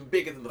over even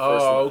bigger than the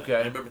first one. Okay. I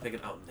remember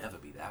thinking, I'll never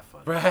be that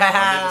funny. I'll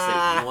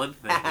never say one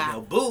thing, and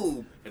then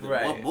boom, and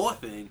then one more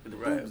thing, and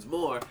then boom is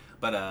more.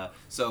 But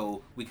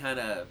so we kind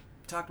of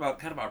talked about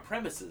kind of our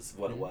premises,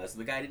 what it was,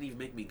 and the guy didn't even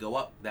make me go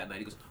up that night.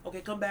 He goes,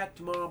 okay, come back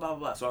tomorrow, blah, blah,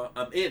 blah. So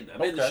I'm in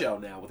the show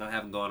now without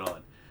having gone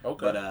on.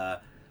 Okay.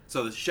 But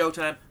so the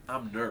showtime,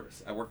 I'm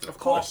nervous. I worked at a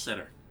call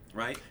center,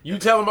 right? You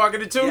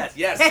telemarketed too?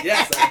 Yes,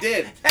 I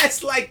did.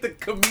 That's like the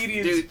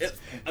comedians. Dude,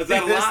 is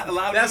that a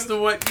lot? That's the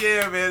one,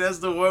 yeah, man, that's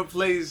the one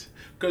place,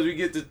 because we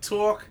get to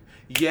talk,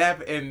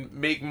 yap, and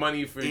make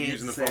money for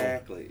using the phone.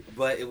 Exactly.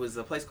 But it was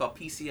a place called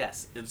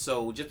PCS, and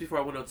so just before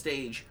I went on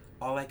stage,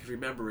 all I could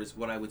remember is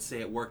what I would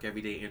say at work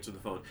every day, answering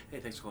the phone. Hey,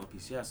 thanks for calling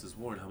PCS. This is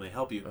Warren. How may I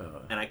help you?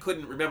 And I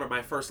couldn't remember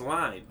my first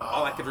line.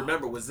 All I could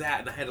remember was that,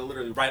 and I had to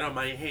literally write on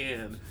my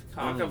hand,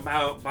 talk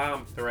about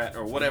bomb threat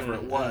or whatever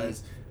it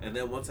was. And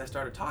then once I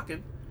started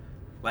talking,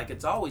 like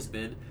it's always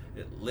been,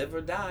 live or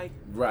die.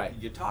 Right.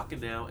 You're talking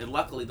now. And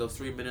luckily, those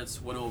 3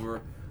 minutes went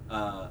over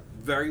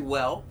very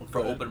well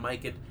for open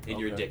micing, and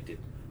you're addicted.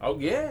 Oh,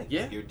 yeah.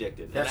 You're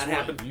addicted. That's and that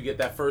happened. You get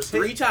that first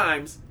 3 hit.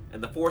 times.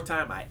 And the 4th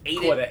time I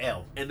ate Caught it, an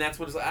L. and that's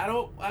what it's like. I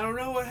don't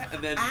know what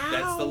happened. And then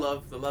that's the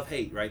love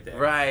hate right there.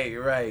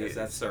 Right. That's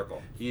that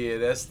circle. Yeah,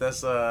 that's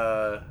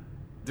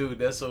dude,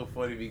 that's so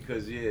funny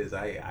because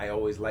I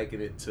always liken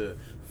it to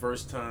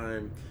first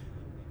time.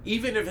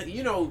 Even if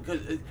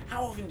because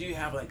how often do you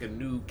have like a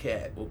new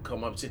cat will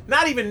come up to,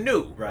 not even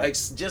new, right? Like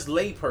just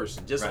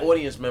layperson, just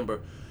audience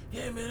member.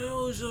 Yeah, man, I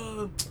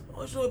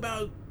was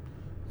about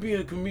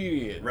being a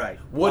comedian. Right.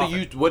 What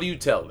do you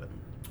tell them?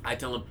 I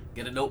tell them,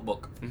 get a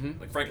notebook.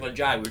 Like Franklin and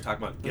Jai, we were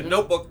talking about. Get a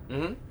notebook.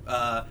 And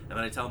then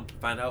I tell them,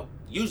 find out.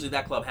 Usually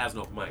that club has an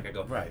open mic. I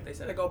go, they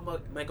said I go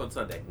mic on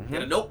Sunday.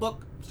 Get a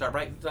notebook, start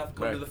writing stuff,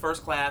 come to the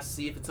first class,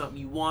 see if it's something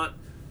you want.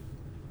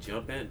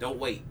 Jump in. Don't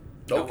wait.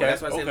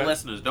 That's what I say to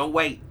listeners. Don't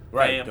wait.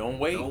 Right. Fam. Don't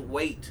wait. Don't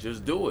wait.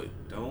 Just do it.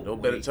 No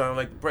better time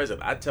like the present.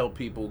 I tell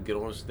people, get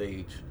on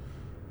stage.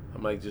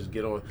 I'm like, just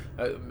get on,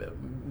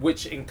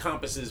 which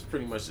encompasses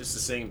pretty much it's the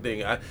same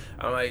thing. I'm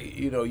like,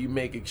 you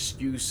make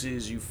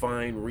excuses, you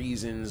find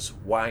reasons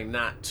why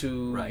not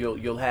to. Right.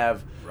 You'll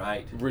have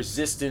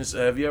resistance.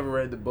 Have you ever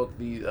read the book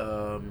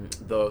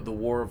the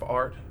War of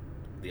Art?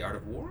 The Art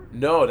of War?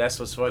 No, that's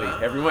what's funny.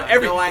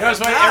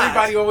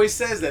 Everybody always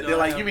says that. They're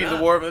like, you mean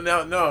the War of...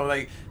 No,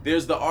 like,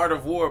 there's The Art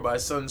of War by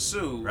Sun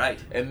Tzu. Right.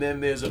 And then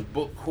there's a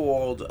book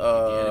called...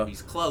 the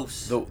enemy's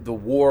close. The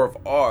War of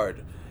Art.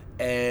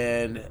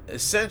 And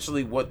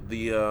essentially for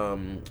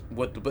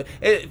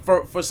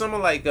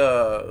someone like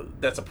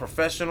that's a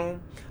professional,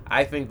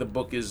 I think the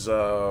book is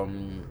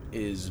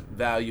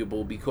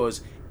valuable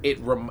because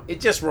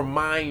it just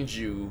reminds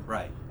you,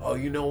 right? Oh,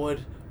 you know what?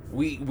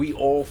 We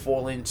all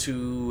fall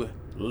into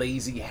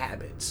lazy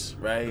habits,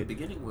 right? The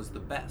beginning was the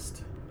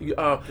best.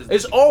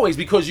 It's always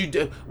because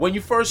when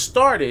you first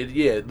started,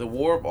 The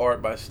War of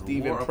Art by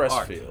Stephen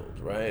Pressfield,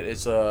 right?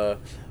 It's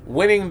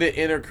winning the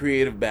inner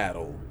creative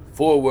battle.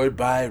 Forward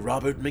by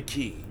Robert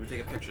McKee. Let me take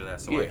a picture of that.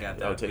 So I got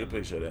that. I'll take a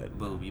picture of that.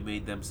 Boom! You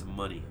made them some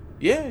money.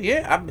 Yeah.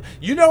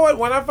 You know what?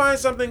 When I find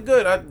something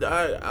good,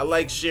 I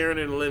like sharing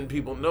it and letting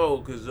people know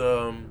because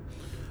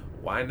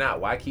why not?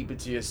 Why keep it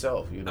to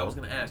yourself? You know. I was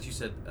gonna ask. You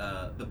said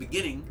the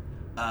beginning.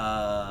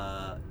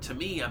 To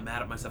me, I'm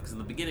mad at myself because in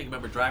the beginning, I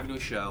remember driving to a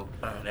show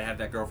and I had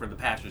that girlfriend in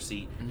the passenger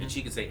seat, and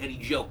she could say any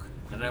joke,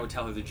 and I would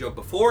tell her the joke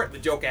before it, the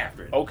joke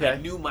after it. Okay. I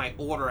knew my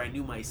order, I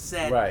knew my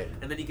set. Right.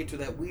 And then you get to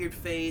that weird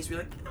phase where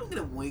you're like, I'm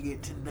gonna wing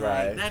it tonight,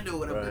 Right. and I know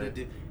what I'm gonna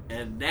do.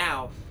 And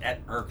now that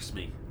irks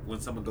me when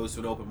someone goes to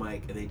an open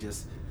mic and they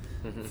just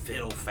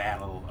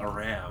fiddle-faddle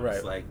around. Right.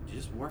 It's like,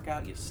 just work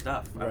out your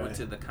stuff. Right. I went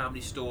to the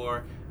Comedy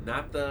Store,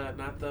 not the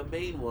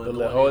main one. The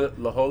La Jolla?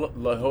 La Jolla.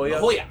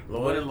 The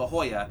one in La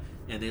Jolla.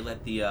 And they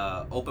let the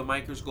open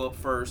micers go up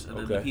first, and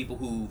then the people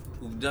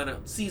who've done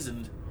it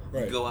seasoned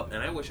go up.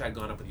 And I wish I'd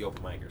gone up with the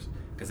open micers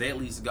because they at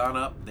least gone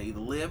up. They either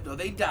lived or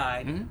they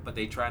died, but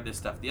they tried this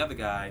stuff. The other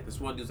guy, this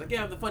one dude's like,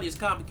 yeah, I'm the funniest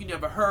comic you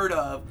never heard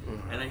of,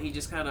 and then he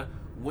just kind of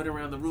went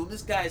around the room.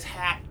 This guy's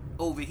hat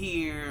over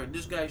here, and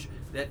this guy's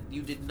that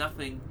you did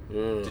nothing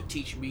to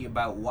teach me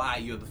about why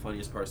you're the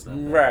funniest person I've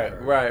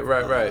ever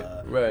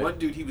heard. Right. One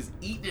dude, he was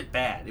eating it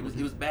bad. It was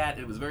bad.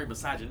 It was very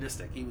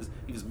misogynistic. He was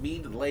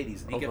mean to the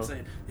ladies, and he kept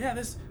saying, "Yeah,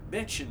 this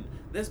bitch and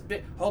this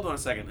bitch." Hold on a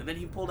second, and then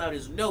he pulled out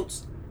his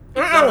notes.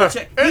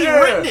 Check. He had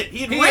written it.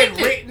 He'd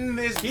written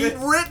this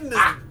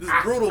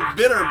brutal,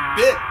 bitter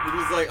bit. It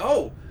was like,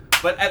 oh,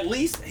 but at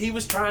least he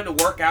was trying to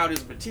work out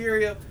his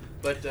material.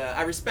 But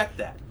I respect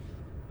that.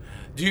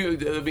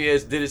 Did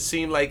it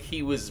seem like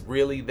he was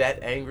really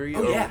that angry?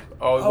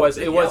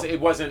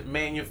 It wasn't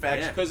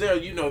manufactured because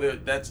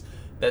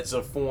that's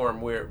a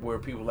form where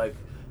people like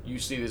you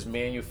see this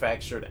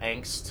manufactured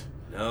angst.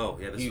 No,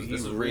 yeah,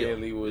 this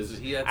really real. was.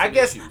 He had I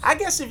guess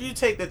if you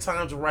take the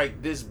time to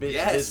write this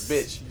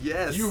bitch,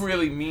 yes, you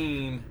really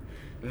mean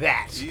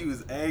that. He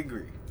was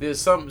angry. There's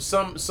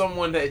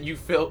someone that you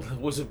felt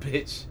was a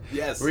bitch.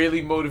 Yes. Really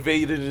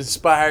motivated and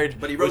inspired.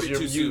 But he wrote it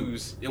too soon.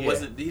 It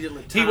wasn't. He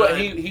didn't. He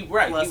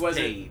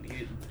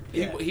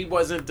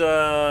wasn't.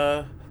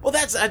 Well,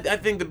 that's. I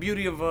think the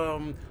beauty of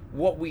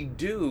what we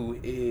do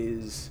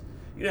is,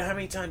 how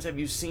many times have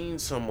you seen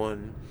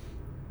someone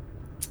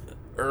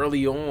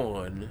early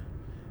on,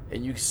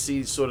 and you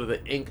see sort of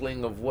the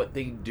inkling of what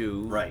they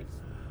do, right?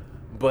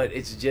 But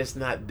it's just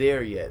not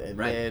there yet, and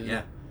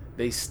then.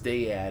 They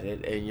stay at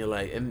it, and you're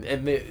like, and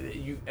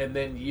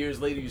then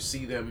years later you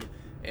see them,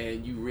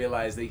 and you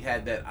realize they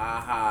had that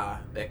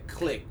that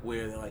click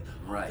where they're like,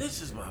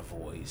 this is my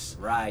voice,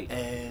 right?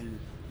 And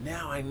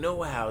now I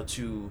know how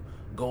to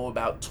go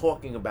about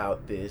talking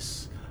about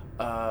this.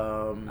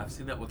 I've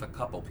seen that with a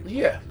couple people.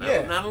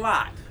 Not a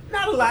lot.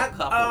 Not a lot. A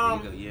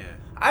couple,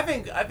 I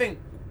think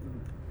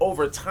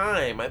over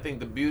time, I think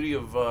the beauty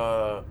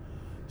of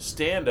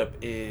stand-up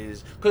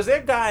is because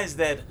they're guys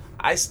that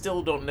I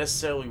still don't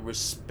necessarily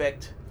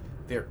respect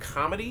their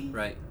comedy,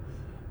 right?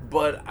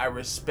 But I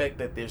respect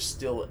that they're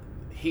still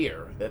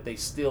here, that they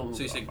still. So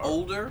you're saying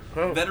older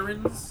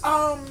veterans?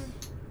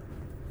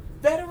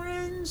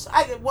 Veterans.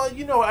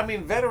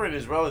 Veteran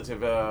is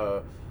relative.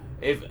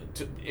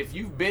 If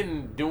you've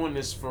been doing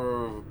this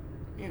for,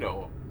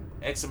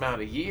 X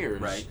amount of years,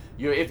 right?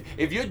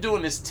 If you're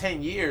doing this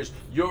 10 years,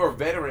 you're a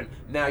veteran.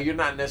 Now you're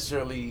not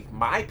necessarily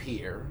my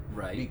peer,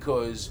 right?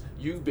 Because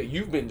you've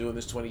been doing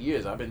this 20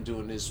 years. I've been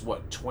doing this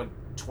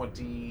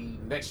 20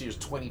 next year's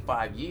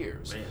 25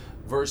 years. Man.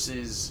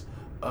 Versus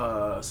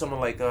someone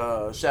like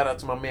shout out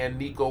to my man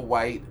Nico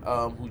White,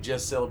 who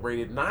just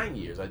celebrated 9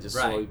 years. I just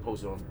saw he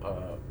posted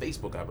on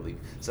Facebook, I believe,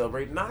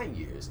 celebrated 9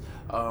 years,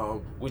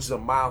 which is a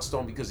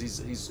milestone because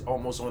he's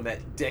almost on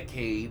that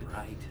decade.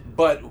 Right.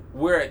 But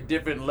we're at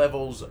different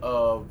levels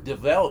of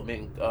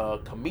development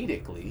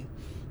comedically,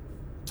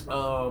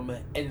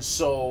 and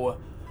so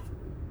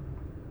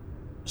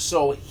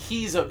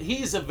he's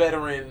a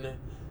veteran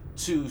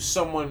to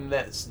someone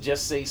that's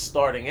just say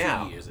starting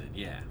out. 2 years in,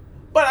 yeah.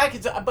 But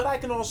I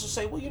can also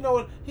say, well, you know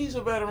what? He's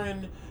a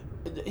veteran.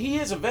 He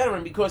is a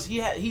veteran because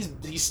he's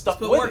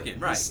stuck with it.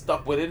 Right. He's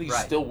stuck with it. He's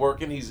still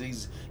working.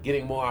 He's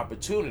getting more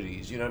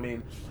opportunities. You know what I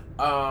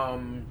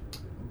mean?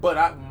 But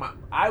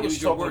I was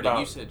talking about.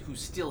 You said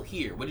who's still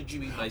here. What did you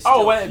mean by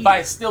still here? Oh,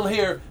 by still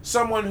here,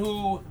 someone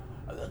who,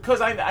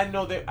 because I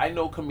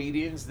know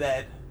comedians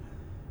that,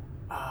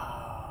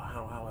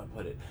 how I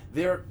put it,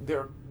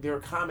 they're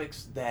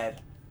comics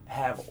that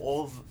have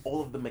all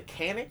of the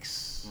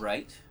mechanics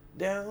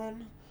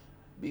down,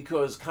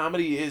 because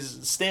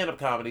stand-up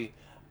comedy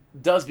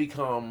does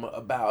become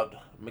about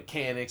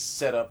mechanics,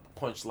 setup,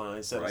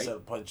 punchline,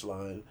 setup,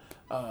 punchline,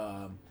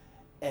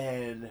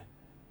 and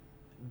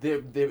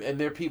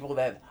they're people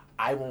that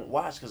I won't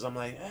watch because I'm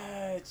like,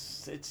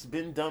 it's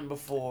been done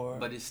before.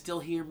 But it's still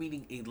here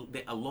meaning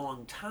a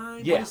long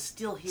time. Yeah. What does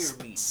still here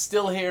mean?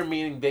 Still here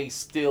meaning they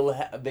still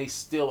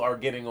are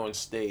getting on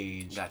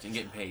stage. Gotcha, and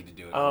getting paid to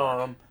do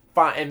it.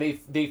 Fine, and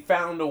they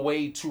found a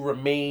way to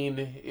remain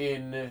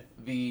in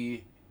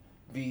the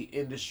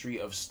industry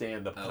of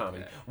stand-up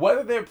comedy.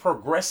 Whether they're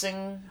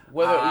progressing,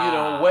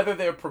 whether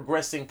they're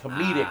progressing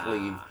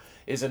comedically.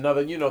 Is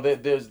another,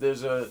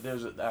 there's a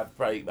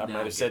I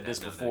might have said this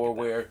before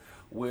where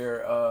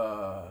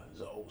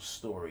there's an old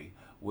story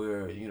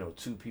where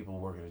two people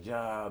working a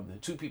job,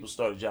 and two people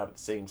start a job at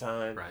the same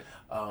time, right?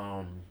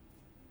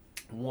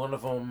 one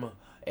of them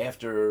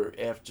after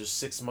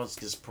 6 months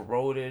gets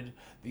promoted.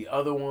 The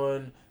other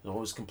one is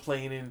always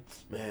complaining,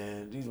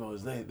 man, these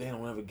ones they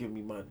don't ever give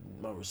me my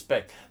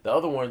respect. The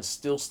other one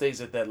still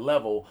stays at that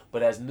level,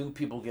 but as new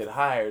people get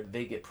hired,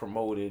 they get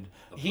promoted.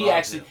 He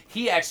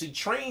actually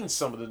trains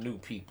some of the new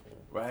people,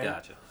 right?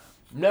 Gotcha.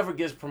 Never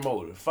gets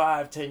promoted.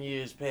 5-10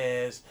 years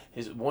pass.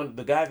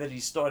 The guy that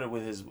he started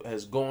with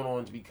has gone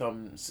on to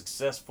become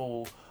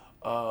successful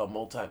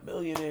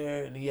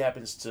multi-millionaire, and he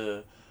happens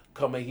to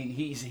come.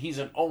 He's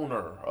an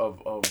owner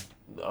of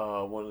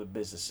one of the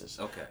businesses.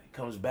 Okay.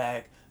 Comes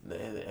back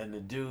and the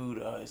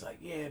dude is like,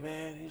 yeah,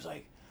 man. He's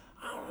like,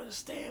 I don't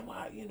understand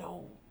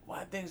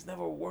why things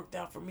never worked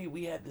out for me.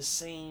 We had the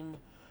same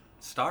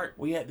start.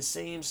 We had the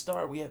same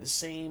start. We had the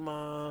same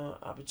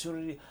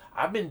opportunity.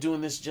 I've been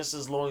doing this just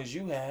as long as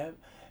you have.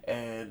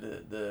 And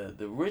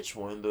the rich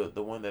one,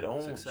 the one that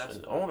owns,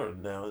 the owner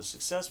now, is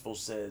successful,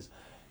 says,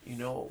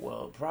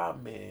 well, the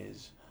problem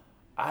is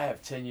I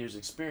have 10 years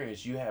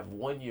experience. You have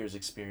 1 year's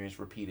experience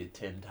repeated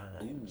 10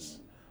 times.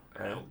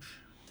 Ooh, right? Ouch.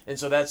 And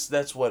so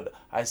that's what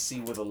I see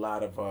with a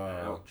lot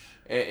of.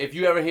 If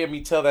you ever hear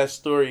me tell that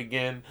story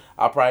again,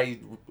 I'll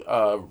probably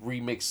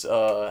remix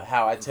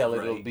how I tell it.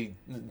 Right. It'll be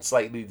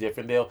slightly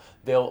different. They'll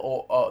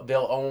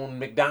own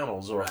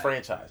McDonald's or a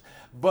franchise,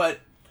 but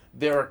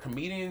there are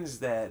comedians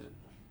that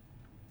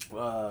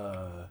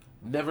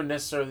never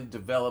necessarily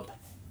develop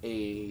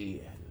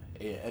an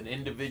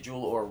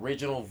individual or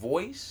original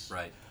voice.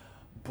 Right.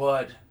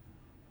 But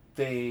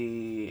they're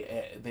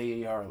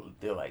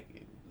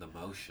like the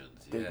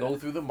motions. They go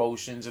through the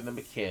motions and the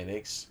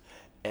mechanics,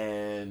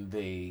 and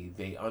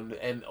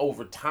and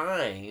over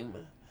time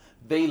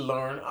they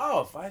learn.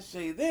 Oh, if I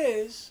say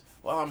this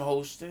while I'm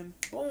hosting,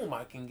 boom,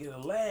 I can get a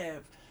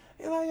laugh.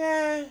 You're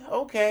like,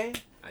 okay.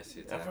 I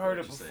see. Exactly I've heard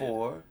it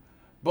before,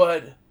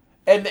 but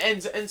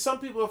and some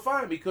people are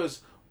fine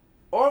because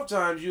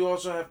oftentimes you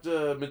also have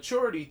to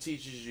maturity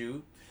teaches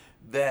you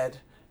that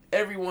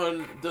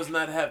everyone does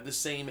not have the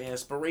same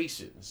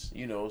aspirations.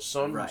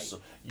 Some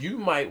you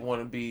might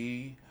want to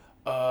be,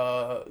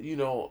 I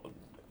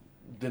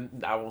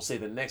won't say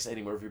the next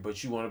Eddie Murphy,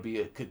 but you want to be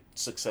a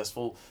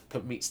successful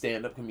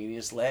stand-up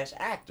comedian /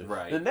 actor.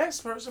 Right. The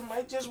next person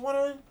might just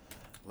want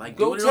to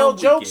go tell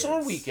jokes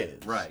on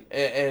weekends. Right.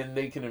 And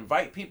they can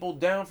invite people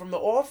down from the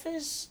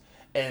office.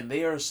 And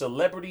they are a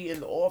celebrity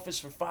in the office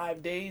for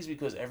 5 days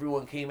because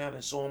everyone came out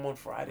and saw him on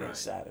Friday and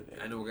Saturday.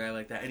 I know a guy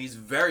like that, and he's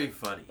very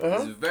funny.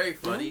 He's very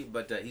funny,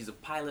 but he's a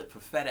pilot for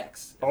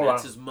FedEx. And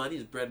that's his money,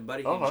 his bread and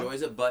butter. He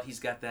enjoys it, but he's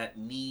got that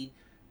need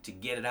to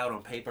get it out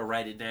on paper,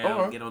 write it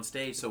down, get on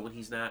stage. So when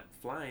he's not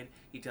flying,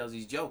 he tells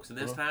these jokes. And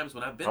there's times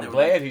when I've been there. I'm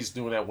glad he's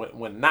doing that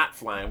when not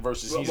flying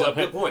versus he's up.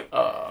 Good point.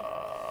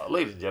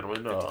 Ladies and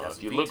gentlemen,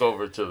 if you look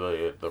over to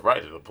the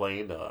right of the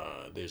plane,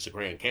 there's the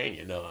Grand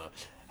Canyon.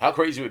 How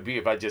crazy it would be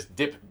if I just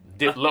dip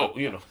low,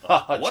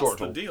 What's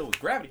the deal with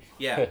gravity?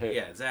 Yeah,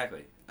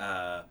 exactly.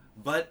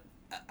 But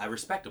I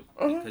respect him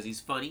because he's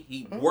funny.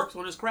 He works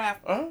on his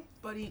craft,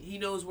 but he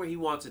knows where he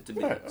wants it to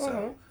be.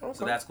 So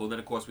that's cool. And then,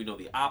 of course, we know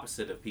the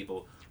opposite of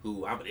people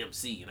who, I'm an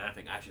MC, and I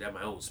think I should have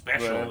my own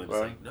special. And it's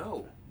like,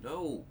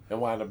 no.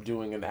 And wind up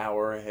doing an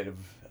hour ahead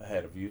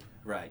of you.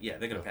 Right, yeah,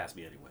 they're going to pass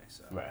me anyway.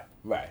 So.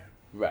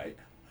 Right.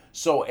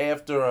 So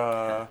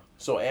after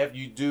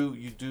you do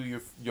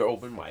your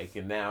open mic,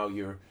 and now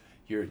you're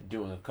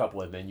doing a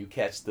couple, and then you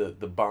catch the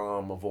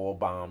bomb of all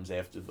bombs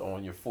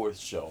on your fourth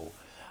show.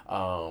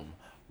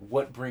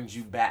 What brings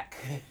you back?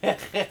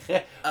 Because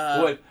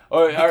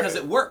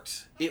it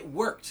worked. It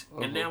worked,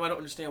 and now I don't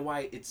understand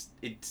why it's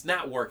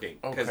not working.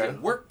 Because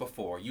it worked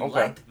before. You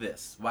liked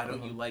this. Why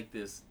don't you like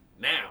this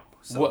now?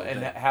 So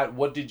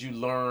what did you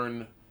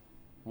learn?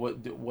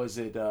 What was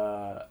it?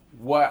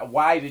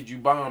 Why did you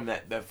bomb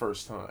that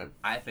first time?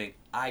 I think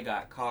I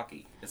got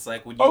cocky. It's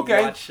like when you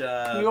watch we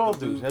all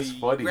do. That's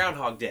funny.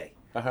 Groundhog Day.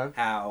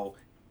 How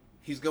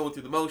he's going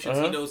through the motions.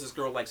 He knows this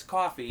girl likes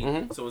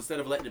coffee, so instead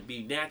of letting it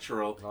be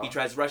natural, he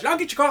tries to rush. I'll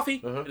get you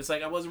coffee. And it's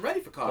like I wasn't ready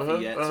for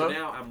coffee yet, so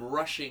now I'm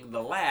rushing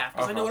the laugh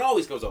because I know it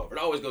always goes over.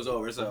 It always goes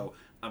over. So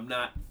I'm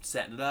not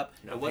setting it up.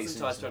 It wasn't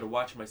until I started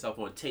watching myself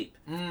on tape.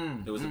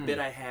 There was a bit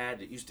I had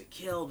that used to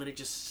kill, then it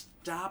just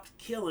stopped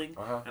killing,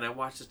 and I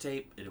watched the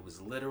tape, and it was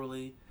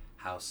literally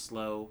how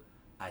slow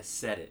I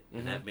said it,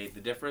 and that made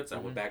the difference. I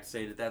went back to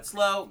saying it that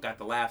slow, got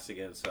the laughs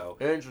again. So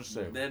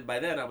interesting. Then by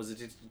then I was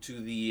addicted to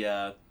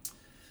the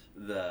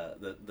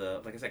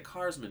like I said,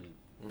 carsman,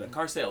 the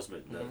car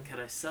salesman. Can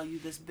I sell you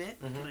this bit?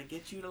 Can I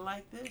get you to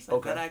like this? I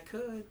bet I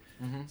could.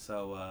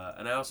 So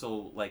and I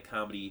also like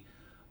comedy,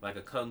 like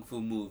a kung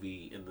fu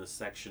movie in the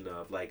section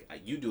of like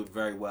you do it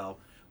very well,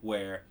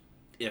 where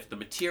if the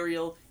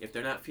material, if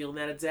they're not feeling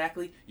that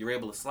exactly, you're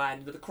able to slide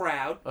into the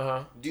crowd,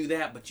 do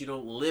that, but you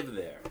don't live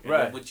there. And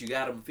then once you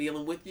got them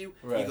feeling with you,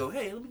 you go,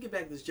 hey, let me get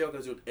back to this joke I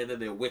was doing, and then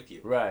they're with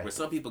you. Right. Where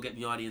some people get in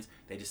the audience,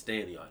 they just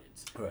stay in the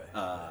audience. Right.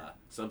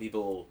 Some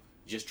people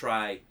just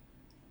try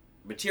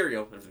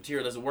material, and if the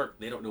material doesn't work,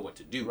 they don't know what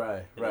to do.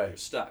 Right. And then you're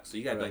stuck. So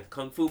you got like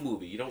Kung Fu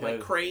movie. You don't like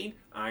Crane,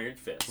 Iron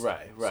Fist.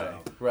 Right.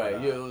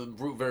 You're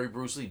very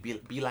Bruce Lee.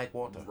 Be like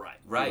water. Right.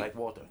 Be like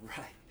water.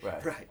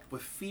 Right.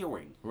 With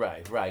feeling.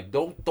 Right.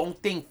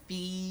 Don't think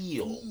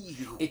feel.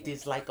 It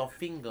is like a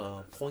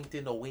finger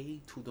pointing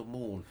away to the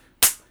moon.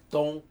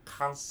 Don't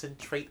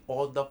concentrate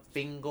on the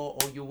finger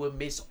or you will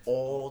miss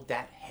all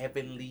that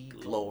heavenly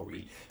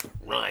glory.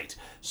 Right.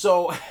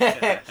 So,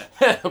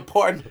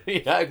 pardon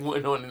me, I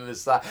went on in the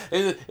side.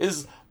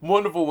 It's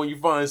wonderful when you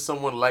find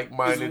someone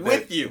like-minded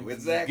with you.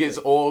 Exactly. Gets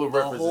all the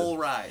references. The whole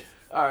ride.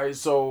 All right.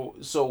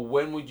 So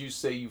when would you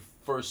say you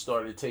first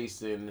started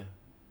tasting?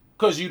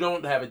 Because you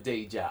don't have a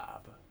day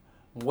job.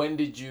 When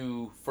did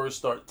you first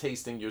start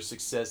tasting your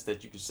success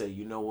that you could say,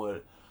 you know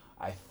what,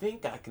 I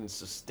think I can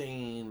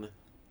sustain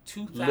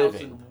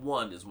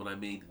 2001 is when I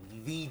made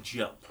the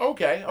jump.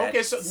 Okay,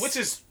 so which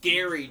is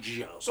scary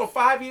jump. So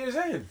 5 years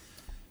in.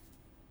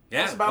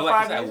 Yeah, that's about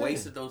 5 years. I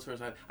wasted those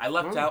first time. I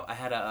left out. I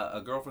had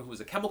a girlfriend who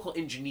was a chemical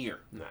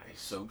engineer. Nice.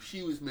 So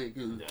she was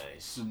making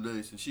some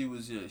nice, and she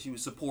was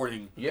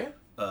supporting. Yeah.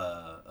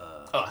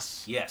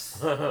 Us. Yes,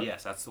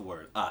 yes, that's the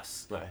word.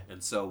 Us. Right.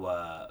 And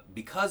so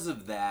because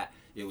of that,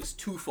 it was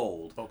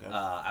twofold. Okay.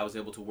 I was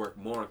able to work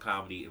more on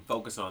comedy and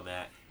focus on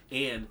that,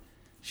 and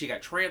she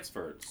got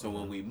transferred. So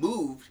when we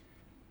moved,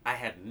 I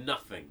had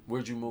nothing.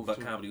 Where'd you move but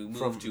to? comedy. We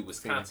moved to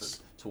Wisconsin. Phoenix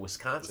to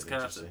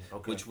Wisconsin.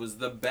 Okay. Which was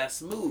the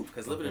best move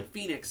because living in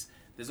Phoenix,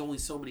 there's only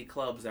so many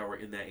clubs that were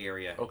in that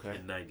area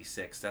in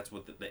 '96. That's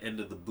what the end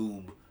of the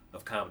boom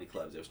of comedy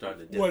clubs. They were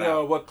starting to dip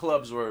out. What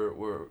clubs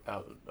were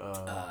out?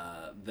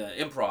 The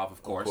Improv,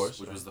 of course,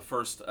 which was the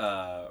first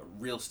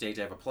real stage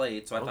I ever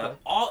played. So I thought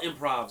all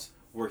improvs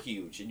were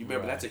huge. And you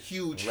remember that's a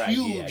huge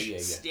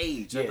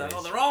stage. I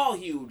thought, they're all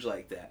huge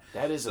like that.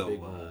 That is a big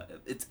move.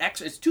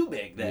 It's too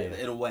big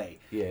in a way.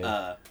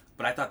 Yeah.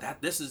 But I thought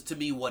that this is to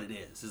me what it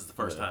is. This is the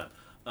first time.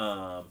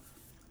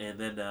 And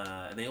then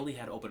and they only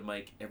had open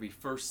mic every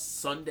first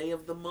Sunday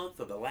of the month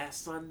or the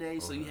last Sunday.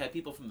 So you had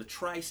people from the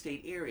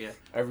tri-state area.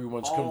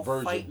 Everyone's all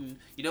converging. Fighting.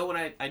 You know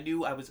when I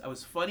knew I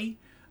was funny?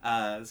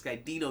 This guy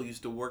Dino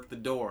used to work the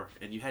door,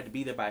 and you had to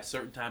be there by a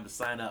certain time to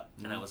sign up.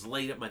 And I was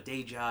late at my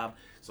day job,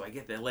 so I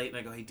get there late, and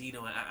I go, "Hey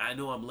Dino, I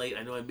know I'm late.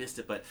 I know I missed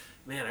it, but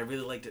man, I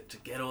really like to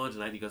get on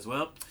tonight." And he goes,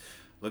 "Well,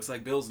 looks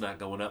like Bill's not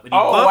going up." And he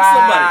bumped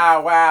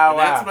somebody. Wow.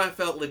 That's when I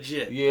felt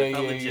legit.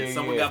 Yeah.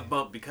 Someone got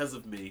bumped because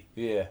of me.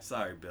 Yeah.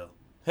 Sorry, Bill.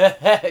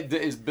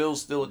 Is Bill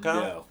still a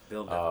comic? No,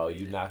 Bill never. Oh,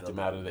 you knocked him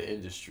out of the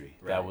industry.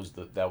 Right.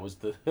 That was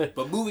the.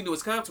 But moving to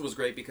Wisconsin was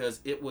great because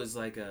it was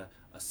like a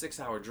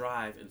 6-hour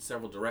drive in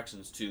several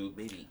directions to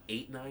maybe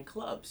 8-9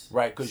 clubs.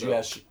 Right, because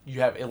you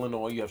have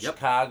Illinois, you have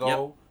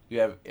Chicago, you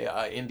have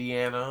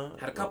Indiana.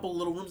 Had a couple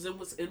little rooms in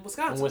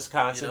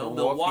Wisconsin.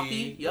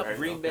 Milwaukee,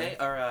 Green Bay,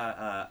 or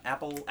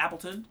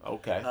Appleton.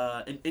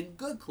 Okay. And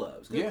good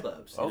clubs.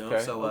 Clubs.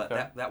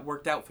 That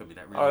worked out for me.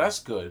 That really. Oh, that's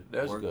good.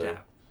 That's worked good.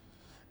 Out.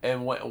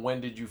 And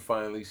when did you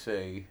finally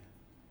say,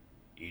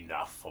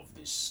 enough of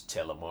this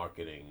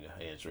telemarketing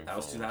answering That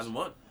was phones?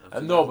 2001.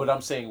 No, but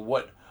I'm saying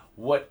what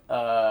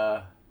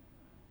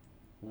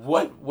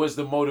was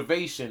the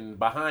motivation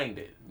behind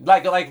it?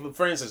 Like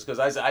for instance,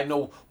 because I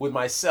know with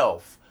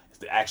myself,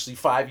 actually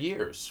 5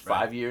 years. Right.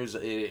 5 years,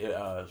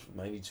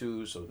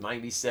 92, so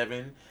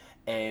 97.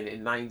 And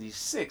in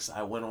 96,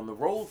 I went on the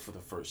road for the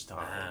first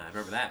time. I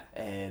remember that.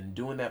 And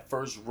doing that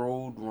first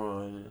road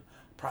run,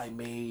 probably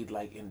made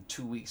like in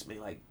 2 weeks, made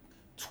like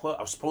 12.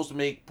 I was supposed to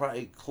make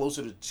probably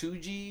closer to 2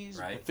 G's,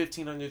 right.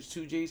 1,500 to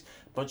 2 G's.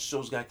 A bunch of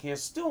shows got canceled.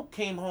 Still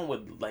came home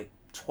with like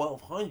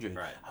 1,200.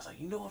 Right. I was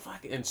like, you know, if I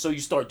can, and so you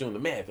start doing the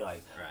math. You're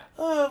like,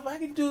 if I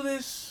can do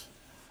this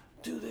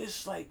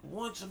like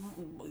once,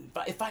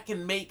 if I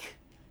can make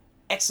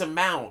X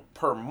amount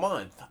per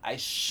month, I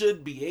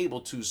should be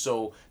able to.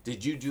 So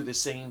did you do the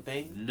same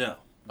thing? No.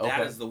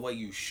 That is the way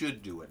you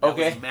should do it. That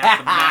was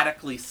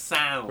mathematically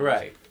sound.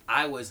 Right.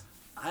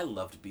 I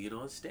loved being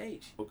on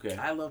stage. Okay.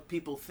 I loved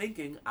people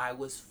thinking I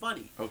was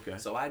funny. Okay.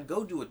 So I'd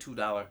go do a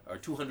 $2 or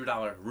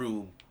 $200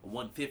 room, a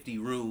 $150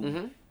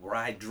 room, where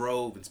I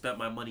drove and spent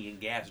my money in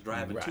gas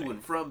driving to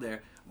and from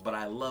there. But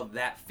I loved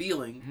that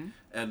feeling.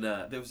 And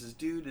there was this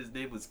dude, his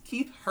name was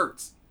Keith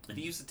Hertz. And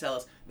he used to tell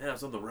us, man, I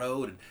was on the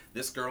road and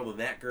this girl and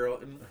that girl.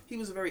 And he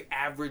was a very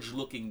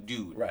average-looking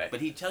dude. Right. But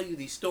he'd tell you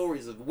these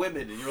stories of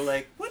women, and you're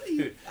like, what are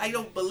you? I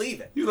don't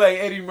believe it. You like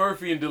Eddie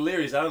Murphy and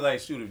Delirious. I was like,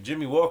 shoot, if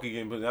Jimmy Walker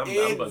can, but I'm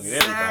bugging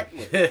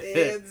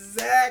everybody.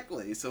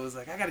 Exactly. So it was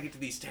like, I got to get to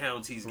these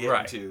towns he's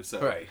getting to. So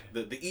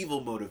the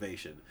evil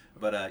motivation.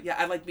 But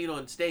I liked being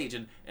on stage,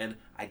 and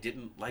I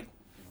didn't like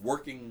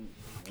working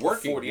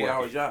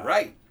 40-hour job.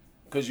 Right.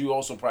 Because you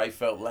also probably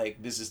felt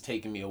like this is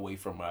taking me away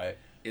from my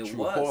true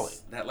calling.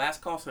 That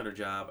last call center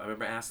job, I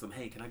remember asking them,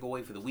 hey, can I go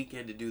away for the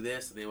weekend to do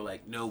this? And they were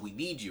like, no, we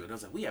need you. And I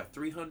was like, we have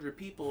 300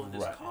 people in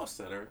this call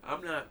center.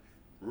 I'm not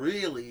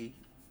really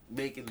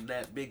making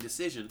that big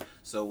decision.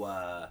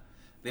 So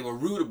they were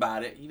rude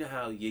about it. You know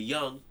how you're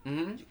young,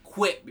 you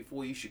quit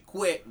before you should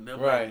quit. And I'm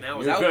right. Like, now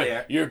it's out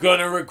there. You're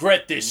gonna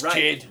regret this,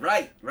 kid.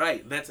 Right.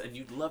 And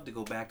you'd love to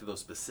go back to those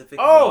specific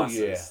bosses.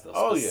 Yeah.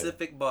 Those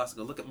specific bosses.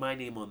 Go look at my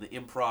name on the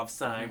improv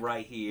sign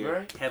right here.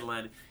 Right.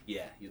 Headline.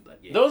 Yeah, you'd like.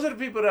 Yeah. Those are the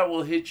people that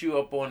will hit you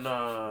up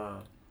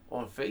on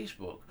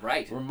Facebook.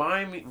 Right.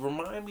 Remind me.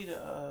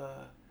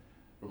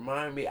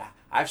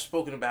 I've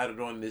spoken about it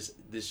on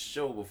this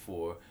show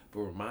before, but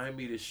remind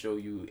me to show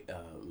you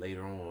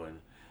later on.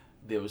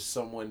 There was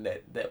someone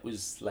that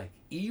was like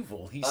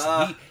evil. He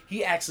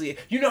actually, and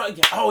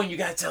you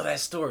gotta tell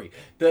that story.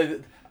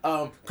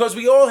 Because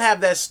we all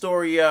have that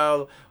story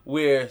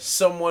where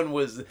someone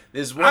was.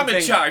 There's one. I'm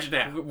in charge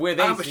now. Where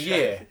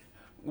they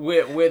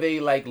where they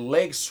like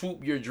leg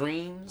swoop your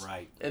dreams.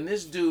 Right. And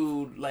this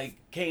dude like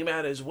came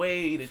out his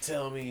way to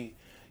tell me,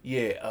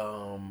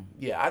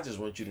 I just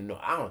want you to know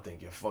I don't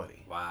think you're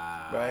funny.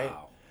 Wow. Right.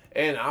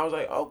 And I was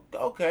like, oh,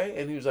 okay.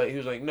 And he was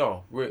like,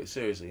 no,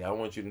 seriously, I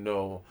want you to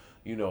know.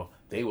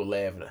 They were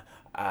laughing.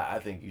 I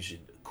think you should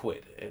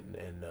quit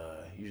and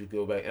you should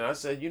go back. And I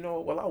said,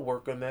 well, I'll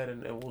work on that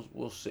and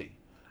we'll see.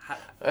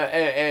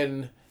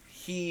 And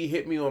he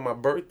hit me on my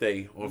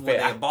birthday. Were they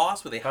a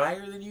boss? Were they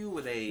higher than you?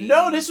 Were they?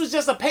 No, this was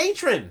just a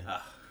patron.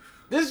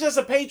 This is just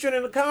a patron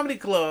in a comedy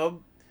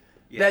club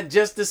that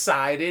just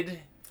decided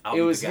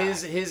it was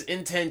his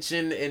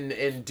intention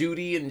and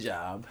duty and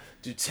job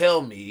to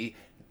tell me.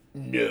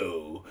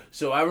 No.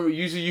 So I remember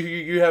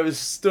you have a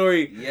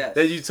story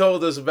that you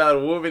told us about a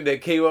woman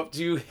that came up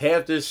to you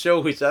after the show,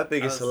 which I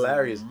think is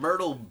hilarious.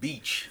 Myrtle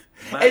Beach.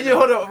 And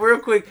hold on real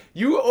quick.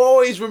 You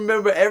always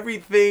remember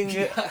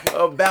everything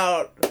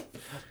about...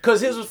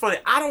 Because here's what's funny.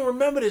 I don't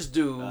remember this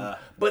dude,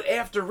 but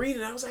after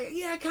reading it, I was like,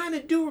 I kind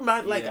of do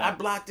remember. I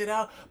blocked it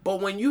out.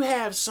 But when you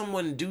have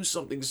someone do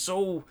something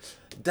so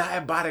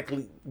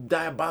diabolically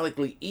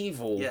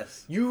evil,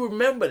 you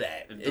remember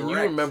that. And you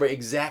remember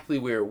exactly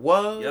where it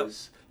was. Yep.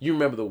 You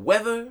remember the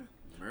weather,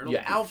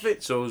 your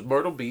outfit. So it was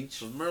Myrtle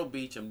Beach.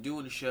 I'm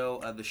doing the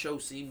show. The show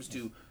seems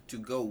to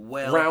go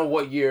well. Around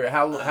what year?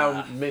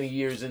 How many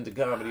years into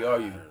comedy are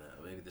you? I don't know.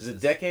 Maybe this is a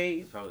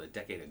decade? Probably a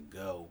decade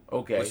ago.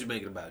 Okay. Which is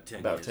making about 10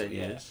 years. About 10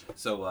 years.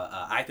 So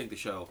I think the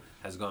show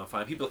has gone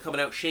fine. People are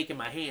coming out shaking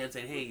my hand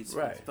saying, hey, it's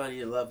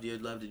funny. I loved you.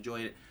 Loved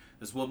enjoying it.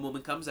 This one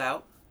woman comes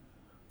out,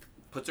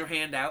 puts her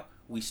hand out.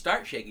 We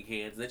start shaking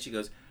hands. And then she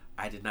goes,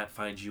 I did not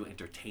find you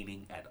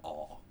entertaining at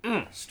all.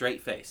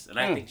 Straight face. And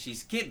I think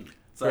she's kidding.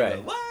 So I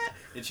go, what?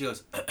 And she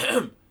goes,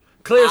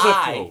 clear as a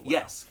throat.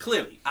 Yes,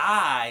 clearly.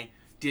 I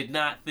did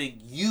not think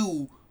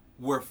you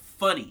were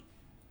funny.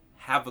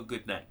 Have a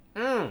good night.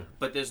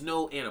 But there's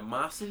no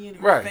animosity in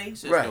her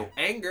face. There's no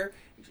anger.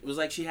 It was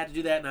like she had to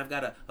do that, and I've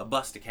got a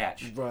bus to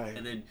catch. Right.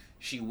 And then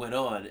she went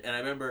on, and I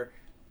remember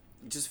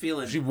just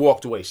feeling... She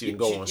walked away. She didn't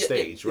go on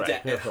stage.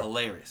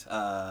 Hilarious.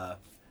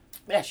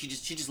 She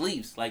just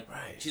leaves.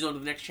 She's on to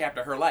the next chapter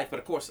of her life. But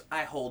of course,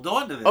 I hold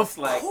on to this. Of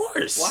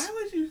course. Why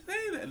would you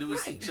say that? And it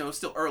was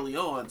still early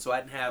on, so I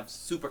didn't have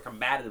super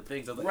combative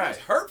things. I was like, it was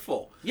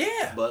hurtful.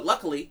 Yeah. But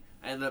luckily,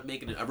 I ended up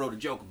I wrote a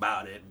joke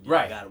about it. And,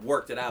 I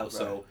worked it out.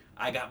 So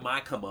I got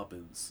my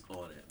comeuppance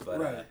on it.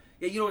 But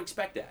you don't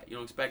expect that. You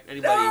don't expect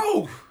anybody.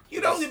 No,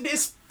 you don't.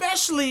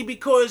 Especially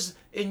because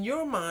in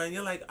your mind,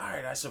 you're like, all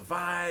right, I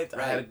survived.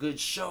 I had a good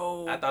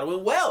show. I thought it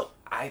went well.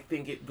 I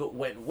think it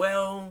went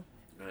well,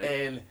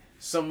 and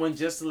someone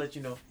just to let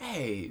you know,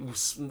 hey,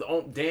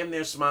 damn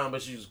near smiling,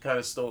 but she was kind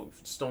of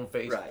stone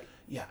faced. Right.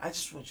 Yeah, I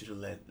just want you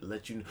to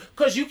let you know.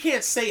 Because you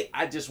can't say,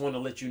 I just want to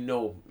let you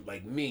know,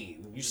 like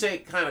mean. You say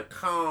it kind of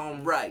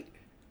calm. Right.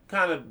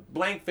 Kind of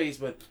blank face,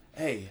 but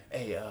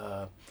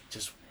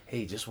just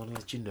want to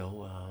let you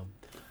know,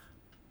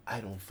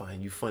 I don't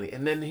find you funny.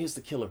 And then here's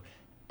the killer.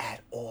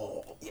 At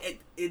all.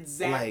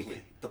 Exactly.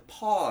 Like, the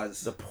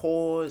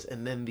pause.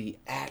 And then the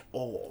at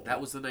all. That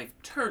was the knife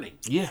turning.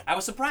 Yeah. I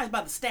was surprised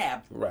by the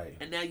stab. Right.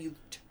 And now you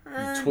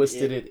turned You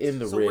twisted it in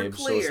the rib,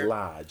 so it's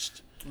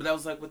lodged. But that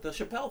was like with the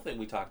Chappelle thing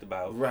we talked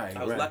about. Right.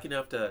 I was lucky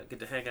enough to get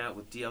to hang out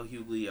with D.L.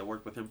 Hughley. I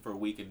worked with him for a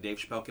week, and Dave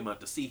Chappelle came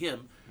out to see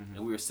him,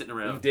 and we were sitting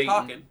around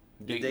talking.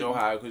 Dayton,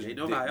 Ohio. Because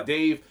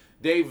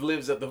Dave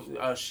lives at the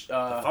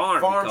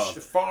Chappelle.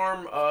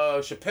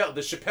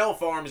 The Chappelle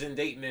farm is in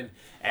Dayton,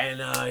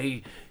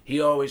 and he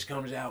always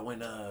comes out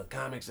when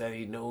comics that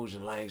he knows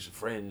and likes,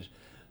 friends,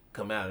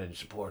 come out and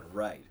support him.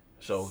 Right.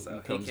 So he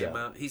comes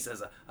out. He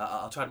says,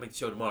 I'll try to make the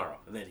show tomorrow.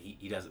 And then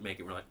he doesn't make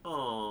it. We're like,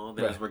 oh.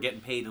 Then as we're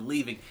getting paid and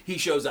leaving, he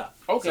shows up.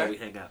 Okay. So we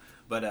hang out.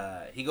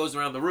 But he goes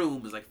around the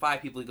room. There's like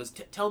 5 people. He goes,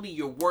 tell me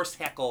your worst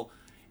heckle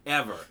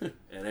ever.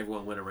 And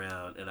everyone went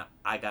around. And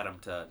I got him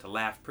to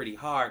laugh pretty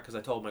hard because I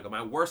told him, I go,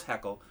 my worst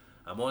heckle,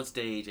 I'm on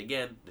stage.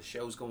 Again, the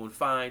show's going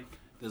fine.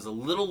 There's a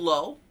little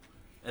low.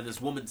 And this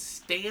woman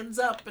stands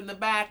up in the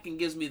back and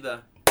gives me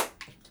the...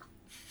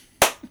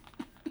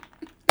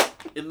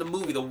 In the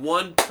movie, the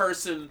one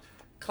person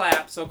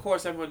clap. So, of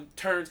course, everyone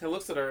turns and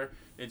looks at her,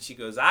 and she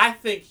goes, I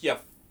think you're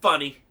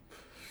funny,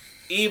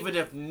 even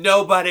if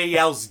nobody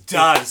else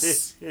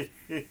does.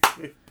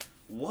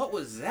 What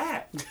was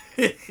that?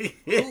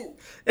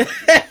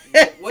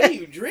 What are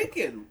you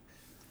drinking?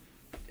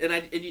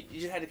 and you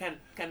just had to kind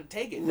of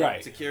take it.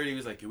 Right. Security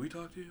was like, "Can we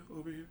talk to you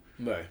over here?"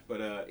 Right.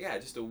 But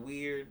just a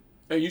weird.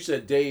 And you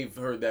said Dave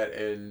heard that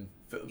and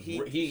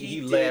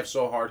he laughed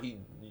so hard he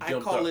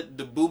jumped up. I call it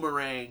the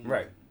boomerang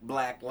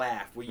black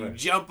laugh, where you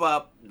jump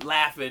up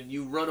laughing,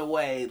 you run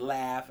away,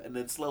 laugh, and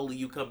then slowly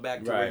you come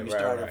back to where you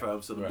started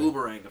from. So the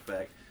boomerang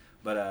effect.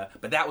 But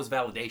that was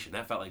validation.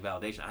 That felt like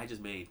validation. I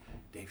just made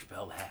Dave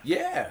Chappelle laugh.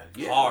 Yeah.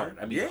 Hard.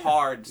 I mean,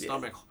 hard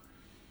stomach.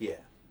 Yeah.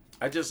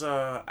 I just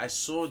I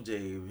saw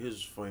Dave.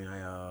 Here's funny.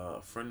 A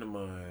friend of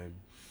mine,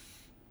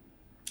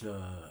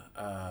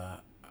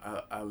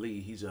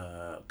 Ali. He's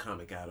a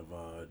comic out of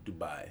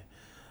Dubai.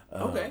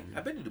 Okay,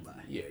 I've been to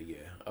Dubai. Yeah.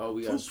 Oh,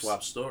 we gotta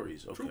swap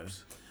stories. Okay.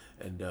 Troops.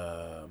 And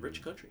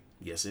rich country.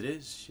 Yes, it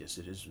is.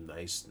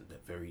 Nice,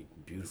 very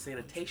beautiful. The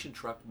sanitation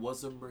truck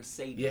was a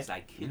Mercedes.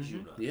 I kid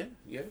you not.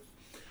 Yeah.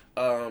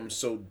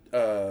 So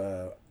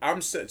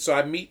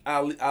I meet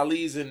Ali.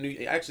 Ali's in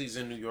he's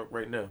in New York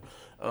right now.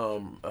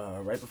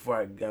 Right before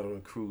I got on the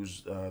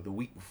cruise, the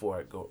week before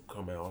I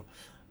come out,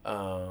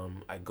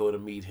 I go to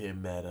meet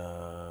him at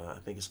I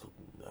think it's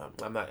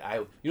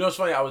it's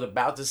funny, I was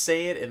about to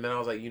say it and then I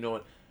was like, you know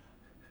what,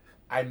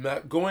 I'm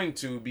not going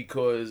to,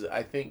 because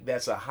I think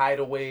that's a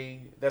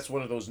hideaway. That's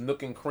one of those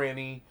nook and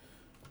cranny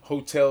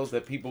hotels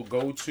that people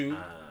go to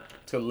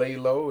lay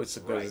low. It's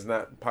because it's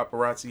not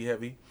paparazzi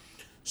heavy.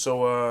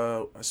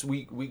 So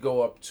we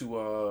go up to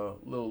a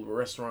little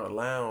restaurant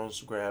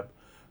lounge, grab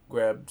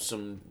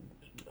some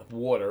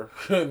water.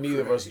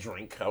 Neither of us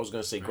drink. I was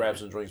gonna say grab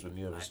some drinks, but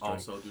neither of us drink.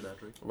 Also do not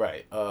drink.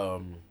 Right.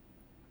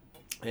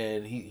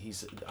 And he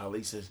said,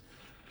 Ali says,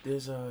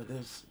 there's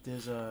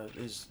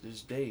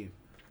Dave.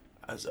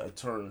 I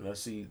turn and I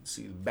see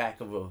the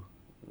back of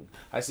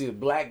I see a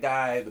black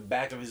guy, the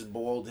back of his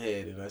bald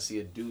head, and I see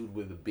a dude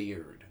with a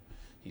beard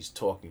he's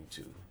talking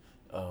to.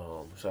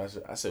 So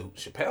I said,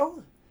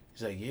 Chappelle?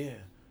 He's like, yeah.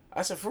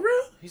 I said, for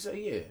real? He said,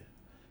 yeah.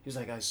 He's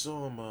like, I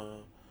saw him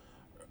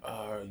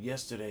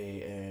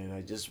yesterday,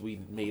 and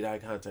we made eye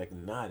contact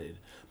and nodded,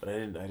 but I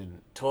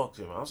didn't talk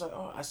to him. I was like,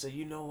 oh. I said,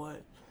 you know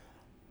what?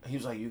 He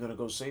was like, you gonna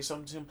go say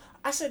something to him?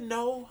 I said,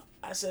 no.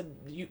 I said,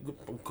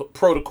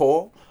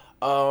 protocol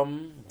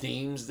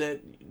deems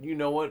that, you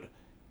know what,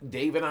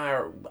 Dave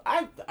and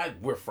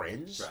we're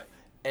friends, right?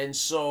 And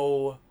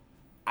so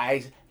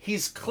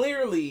he's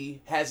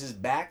clearly has his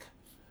back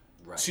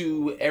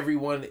to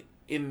everyone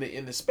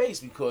in the space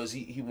because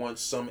he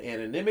wants some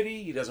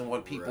anonymity. He doesn't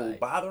want people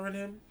bothering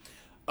him.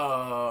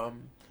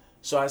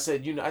 So I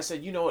said, you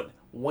know what,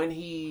 when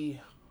he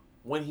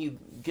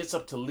gets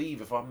up to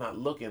leave, if I'm not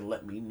looking,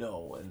 let me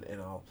know, and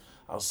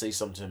I'll say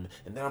something to him.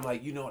 And then I'm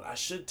like, you know what, I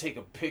should take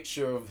a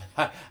picture of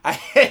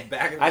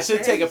I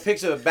should take a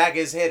picture of the back of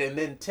his head and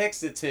then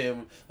text it to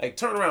him, like,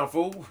 turn around,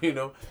 fool, you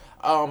know.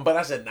 But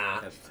I said,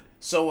 nah.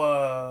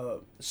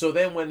 So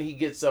then when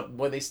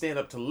they stand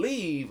up to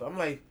leave, I'm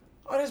like,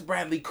 oh, that's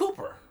Bradley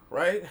Cooper,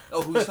 right?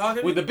 Oh, who's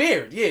talking? With the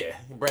beard, yeah.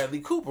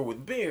 Bradley Cooper with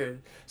the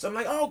beard. So I'm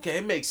like, oh, okay,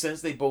 it makes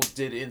sense. They both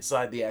did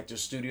Inside the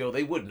Actors Studio.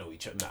 They would know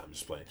each other. Nah, I'm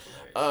just playing.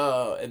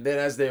 And then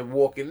as they're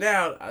walking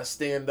out, I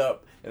stand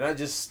up, and I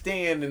just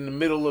stand in the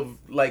middle of,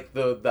 like,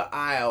 the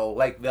aisle.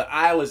 Like, the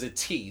aisle is a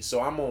T.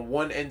 So I'm on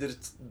one end of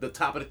the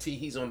top of the T.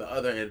 He's on the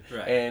other end.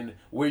 Right. And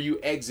where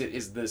you exit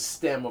is the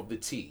stem of the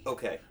T.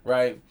 Okay.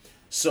 Right?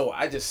 So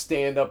I just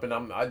stand up, and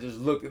I just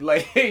look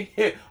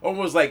like,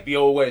 almost like the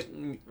old West.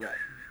 Right.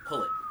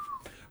 Pull it.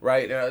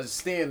 Right, and I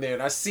stand there,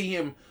 and I see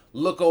him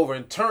look over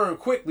and turn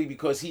quickly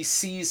because he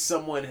sees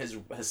someone has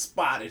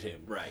spotted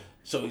him. Right.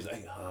 So he's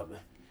like, oh man.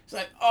 It's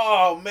like,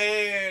 oh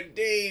man,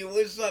 Dave,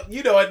 what's up?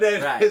 You know, and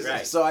then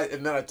right. So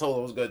and then I told him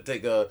I was gonna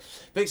take a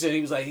picture. And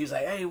he was like,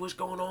 hey, what's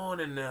going on?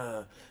 And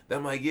then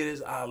I'm like, yeah,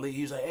 this Ali.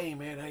 He was like, hey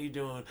man, how you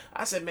doing?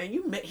 I said, man,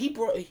 he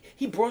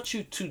brought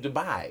you to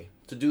Dubai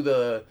to do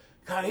the.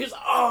 God, he was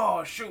like,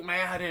 oh shoot,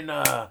 man, I didn't.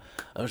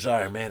 I'm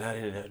sorry, man, I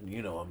didn't.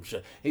 You know, I'm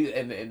sure.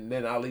 And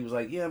then Ali was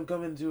like, yeah, I'm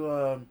coming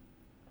to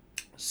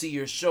see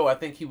your show. I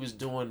think he was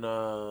doing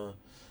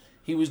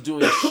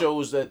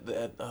shows at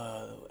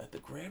the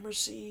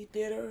Gramercy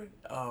Theater,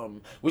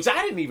 which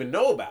I didn't even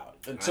know about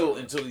until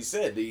he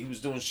said that he was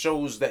doing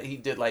shows, that he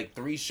did like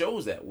 3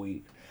 shows that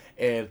week,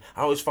 and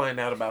I always find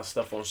out about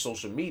stuff on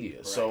social media.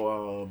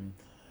 Right.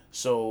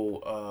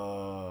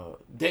 So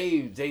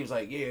Dave's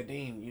like, yeah,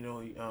 Dean, you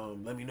know,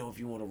 let me know if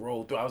you want to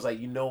roll through. I was like,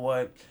 you know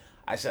what?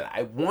 I said,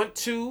 I want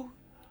to.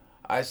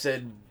 I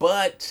said,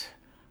 but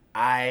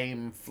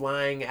I'm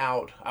flying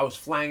out. I was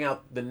flying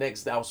out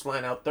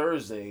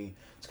Thursday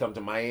to come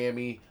to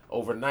Miami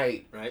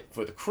overnight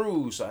for the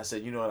cruise. So I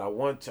said, you know what, I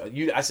want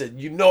to. I said,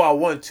 you know, I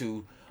want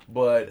to,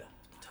 but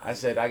I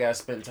said I gotta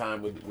spend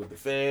time with the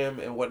fam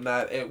and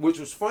whatnot. And which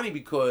was funny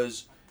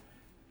because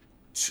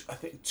I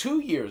think 2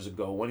 years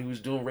ago when he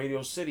was doing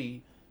Radio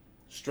City,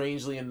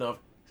 strangely enough,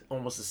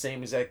 almost the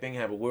same exact thing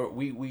happened. Where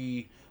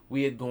we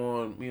had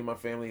gone, me and my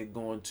family had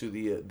gone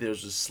to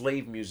there's a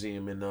slave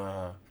museum in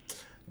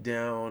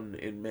down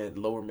in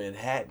Lower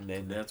Manhattan,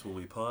 and that's where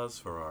we pause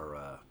for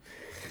our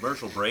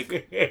commercial break.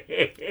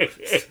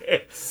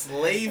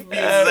 Slave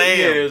museum. Yeah,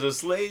 there's a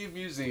slave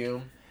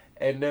museum,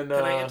 And then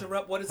can I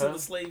interrupt? What is in the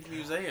slave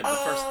museum? The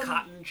first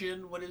cotton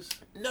gin? What is?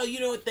 No, you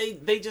know what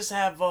they just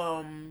have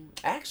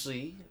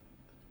actually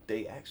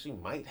they actually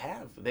might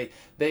have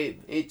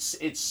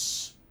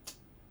it's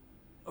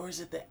or is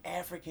it the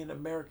African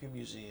American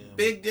Museum?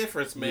 Big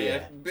difference, man.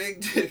 Yeah.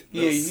 Big difference.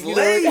 Yeah,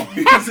 slave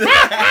museum.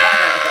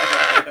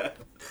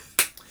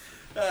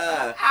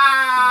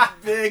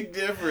 Big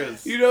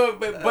difference. You know,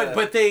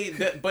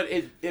 but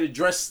it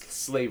addressed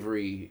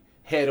slavery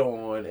head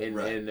on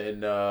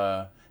and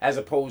as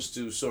opposed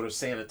to sort of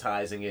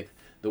sanitizing it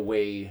the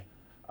way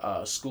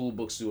school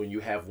books do, and you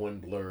have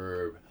one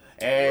blurb.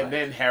 And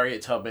then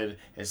Harriet Tubman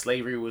and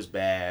slavery was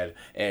bad,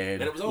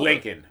 and it was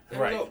Lincoln.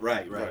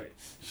 Right.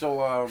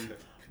 So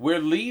we're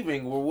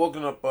leaving. We're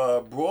walking up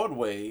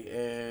Broadway,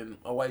 and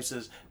my wife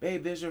says,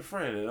 "Babe, there's your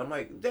friend." And I'm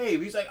like,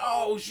 "Dave." He's like,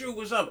 "Oh, shoot,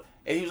 what's up?"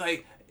 And he was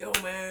like, "Yo,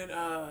 man."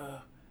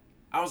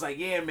 I was like,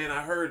 "Yeah, man.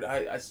 I heard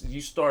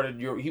you started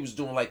your." He was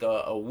doing like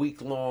a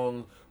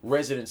week-long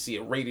residency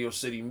at Radio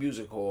City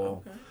Music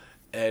Hall. Okay.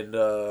 And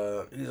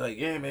he's like,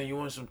 "Yeah, man, you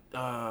want some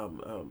time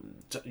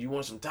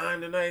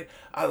tonight?"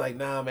 I was like,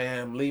 "Nah, man,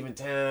 I'm leaving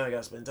town. I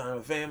gotta spend time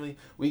with family."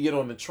 We get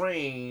on the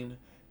train,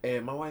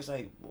 and my wife's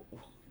like,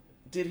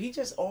 "Did he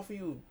just offer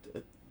you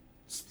a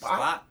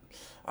spot?"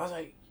 I was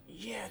like,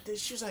 "Yeah."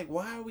 She was like,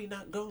 "Why are we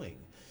not going?"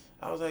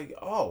 I was like,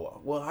 "Oh,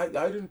 well, I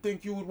didn't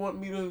think you would want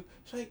me to."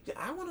 She's like,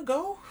 "I want to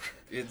go."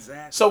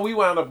 Exactly. So we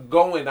wound up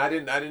going. I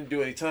didn't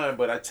do any time,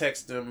 but I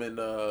texted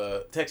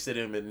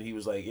him, and he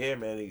was like, "Yeah,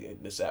 man." He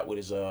sat with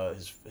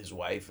his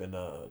wife and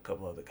a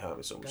couple other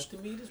comics. So got to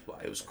meet his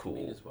wife. It was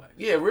cool.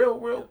 Yeah, real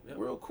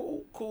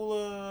cool,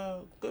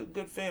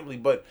 good family.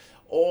 But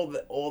all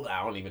the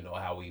I don't even know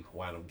how we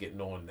wound up getting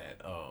on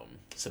that.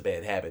 It's a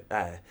bad habit.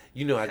 I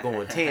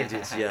go on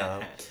tangents,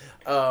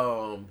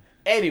 y'all.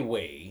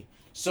 Anyway,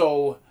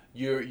 so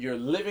you're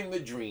living the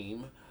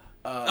dream.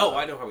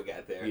 I know how we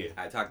got there. Yeah.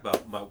 I talked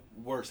about my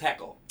worst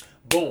heckle.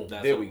 Boom.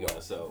 There we go.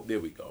 So there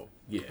we go.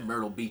 Yeah.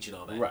 Myrtle Beach and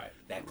all that. Right.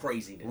 That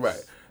craziness.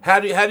 Right. How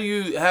do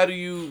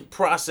you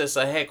process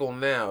a heckle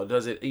now?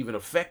 Does it even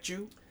affect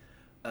you?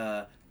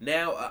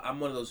 Now I'm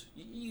one of those.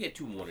 You get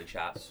 2 warning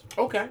shots.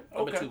 Okay.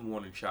 I'm a 2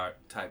 warning shot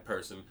type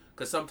person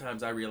because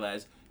sometimes I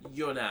realize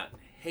you're not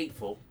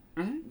hateful.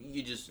 Mm-hmm.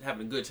 You're just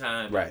having a good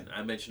time. Right.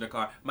 I mentioned a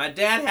car. My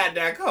dad had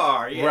that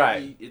car. Yeah.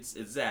 Right. It's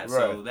that. Right.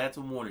 So that's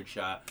a warning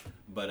shot.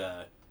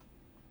 But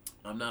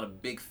I'm not a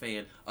big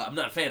fan. I'm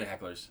not a fan of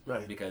hecklers.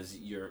 Right. Because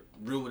you're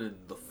ruining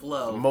the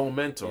flow.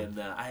 Momentum. And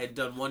I had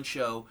done one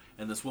show,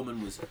 and this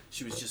woman was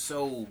just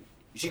so.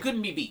 She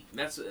couldn't be beat.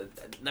 That's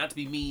not to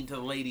be mean to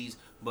the ladies,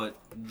 but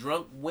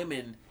drunk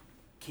women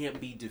can't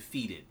be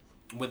defeated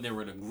when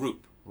they're in a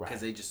group.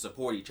 Because they just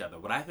support each other.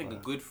 What I think a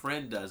good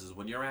friend does is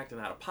when you're acting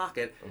out of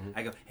pocket,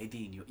 I go, "Hey,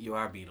 Dean, you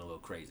are being a little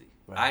crazy."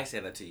 Right. I say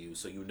that to you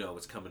so you know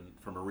it's coming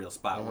from a real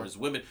spot. Whereas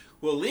women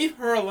will leave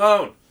her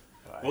alone.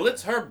 Right. Well,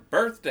 it's her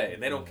birthday,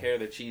 and they don't care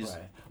that she's...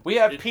 Right. We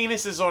have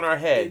penises on our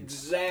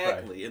heads.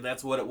 Exactly, right. And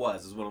that's what it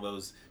was. It's one of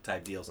those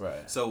type deals.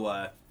 Right. So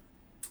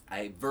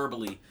I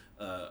verbally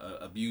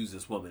abused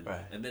this woman.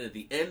 Right. And then at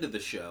the end of the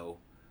show...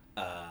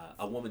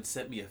 a woman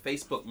sent me a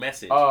Facebook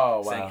message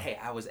saying, "Hey,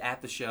 I was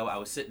at the show. I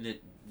was sitting at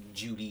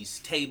Judy's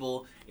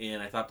table,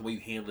 and I thought the way you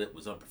handled it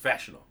was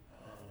unprofessional."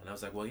 And I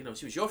was like, "Well,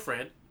 she was your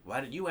friend. Why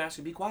didn't you ask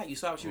her to be quiet? You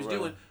saw what she was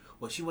doing."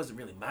 "Well, she wasn't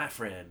really my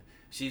friend.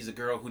 She's a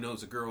girl who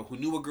knows a girl who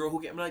knew a girl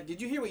who..." I'm like,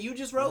 "Did you hear what you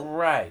just wrote?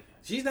 Right.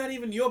 She's not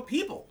even your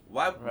people.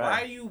 Why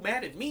are you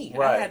mad at me?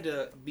 Right. I had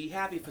to be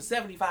happy for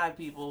 75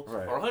 people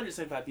or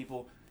 175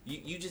 people.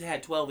 You just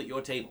had 12 at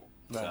your table."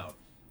 Right. So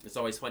it's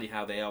always funny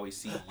how they always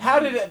see you.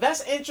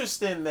 That's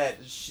interesting that...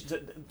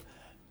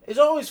 It's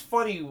always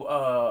funny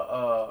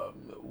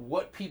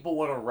what people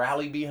want to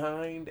rally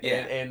behind.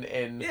 Yeah.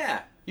 And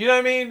yeah. You know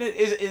what I mean?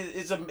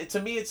 To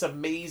me, it's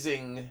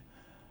amazing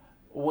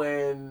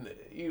when,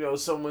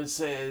 someone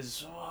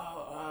says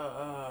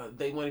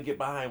they want to get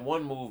behind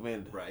one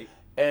movement. Right.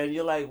 And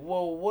you're like,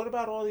 well, what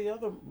about all the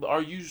other?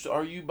 Are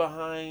you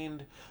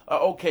behind?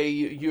 Okay,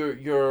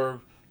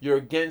 you're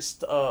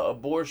against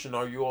abortion.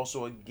 Are you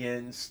also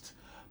against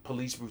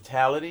police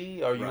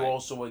brutality? Are you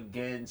also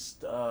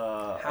against?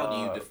 How do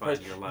you define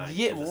your line?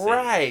 Yeah,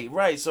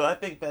 right. So I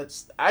think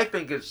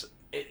it's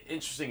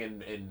interesting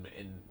and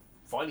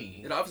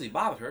funny. It obviously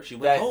bothered her. She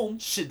went home.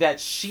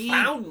 She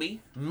found me.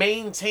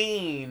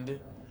 Maintained.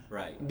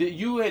 Right. That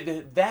you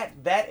had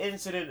that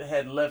incident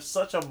had left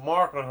such a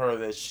mark on her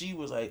that she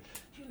was like,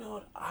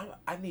 what?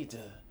 I need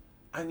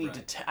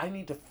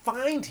to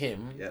find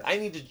him. Yes. I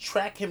need to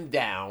track him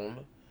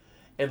down,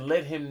 and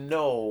let him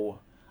know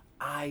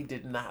I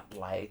did not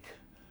like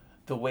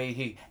the way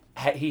he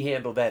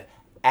handled that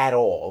at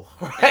all.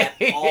 Right?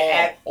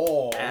 At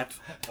all.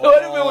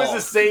 What if it was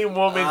the same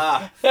woman?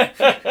 I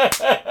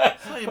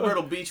saw you in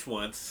Myrtle Beach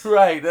once.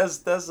 Right. That's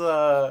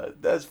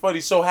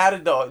funny. So how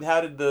did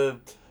the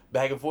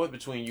back and forth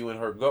between you and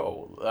her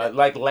go?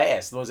 Like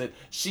last, was it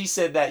she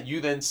said that, you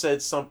then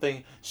said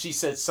something, she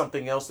said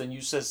something else, then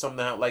you said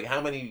something? Like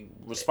how many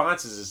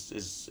responses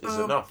is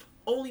enough?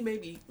 Only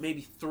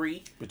maybe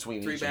 3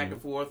 between 3 back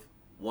and forth.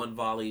 1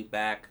 volley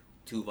back,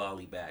 2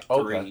 volley back,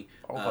 Okay.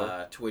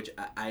 3. To which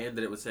I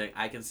ended it with saying,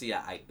 I can see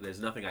there's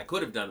nothing I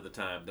could have done at the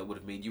time that would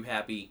have made you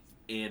happy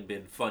and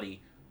been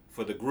funny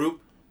for the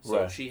group.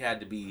 So she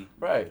had to be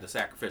the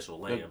sacrificial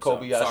lamb. So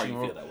sorry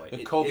you feel that way.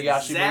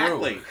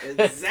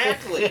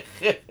 Exactly.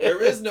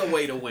 There is no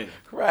way to win.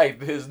 Right.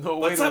 There's no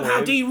way to win. But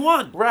somehow Dean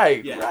won.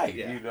 Right. Right.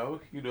 Yeah.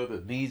 You know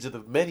the needs of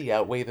the many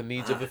outweigh the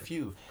needs of the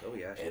few.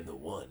 And the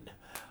one.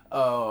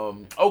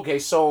 Okay.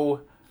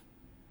 So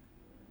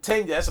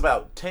 10. That's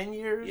about 10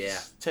 years. Yeah.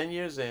 10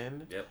 years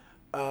in. Yep.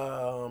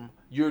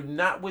 You're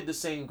not with the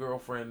same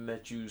girlfriend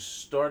that you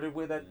started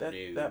with at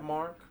that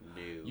mark.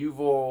 No. You've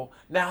all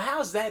now.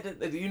 How's that?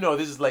 This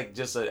is like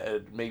just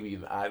a maybe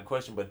an odd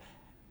question, but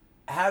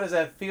how does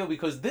that feel?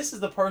 Because this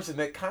is the person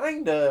that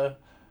kind of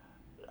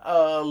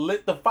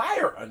lit the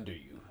fire under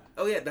you.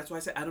 Oh yeah, that's why I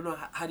said I don't know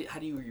how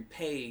do you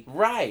repay?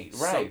 Right.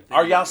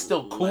 Are y'all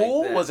still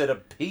cool? Was it a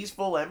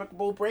peaceful,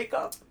 amicable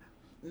breakup?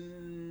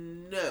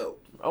 No.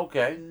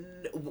 Okay.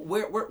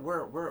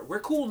 We're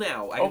cool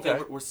now. I can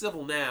tell we're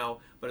civil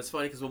now, but it's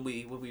funny because when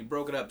we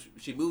broke it up,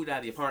 she moved out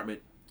of the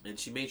apartment and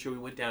she made sure we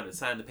went down and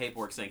signed the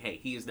paperwork saying, "Hey,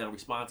 he is now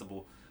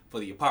responsible for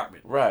the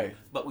apartment." Right.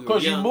 But we were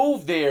because you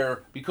moved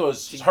there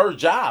because her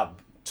job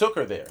took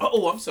her there.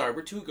 Oh, I'm sorry.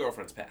 We're 2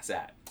 girlfriends past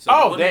that. So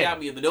the one that got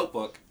me in the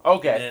Notebook.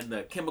 Okay. And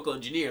the chemical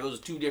engineer. Those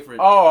are 2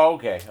 different. Oh,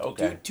 okay.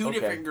 Two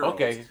different girls.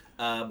 Okay.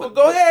 But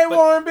go ahead,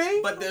 Warren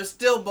B. But they're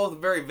still both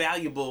very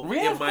valuable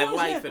in my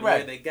life and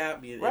where they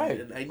got me.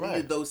 And I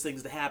needed those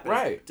things to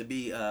happen to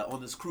be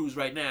on this cruise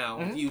right now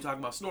with you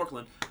talking about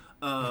snorkeling.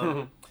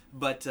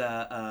 But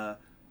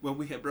when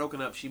we had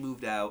broken up, she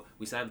moved out.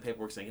 We signed the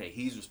paperwork saying, "Hey,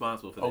 he's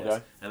responsible for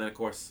this." And then, of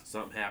course,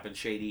 something happened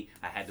shady.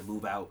 I had to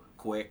move out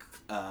quick.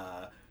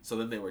 So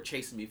then they were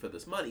chasing me for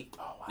this money.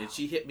 Oh, wow. And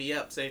she hit me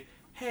up saying,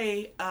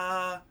 "Hey,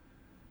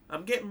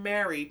 I'm getting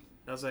married."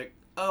 I was like,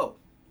 "Oh,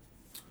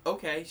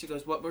 okay." She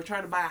goes, "Well, we're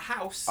trying to buy a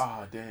house."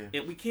 Oh, damn.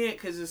 And we can't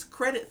because this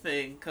credit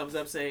thing comes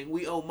up saying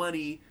we owe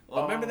money.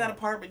 Well, remember that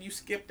apartment you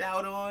skipped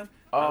out on?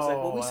 I was like,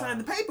 "Well, we signed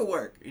the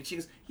paperwork." And she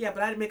goes, "Yeah,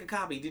 but I didn't make a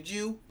copy. Did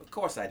you?" Of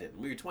course I didn't.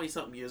 We were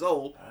 20-something years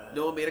old.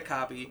 No one made a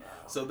copy.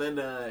 So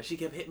then she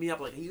kept hitting me up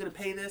like, "Are you going to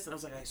pay this?" And I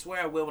was like, "I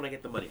swear I will when I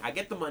get the money." I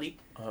get the money.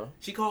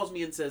 She calls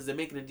me and says, "They're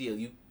making a deal.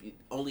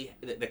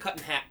 They're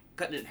cutting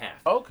it in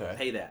half. Okay.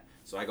 Pay that."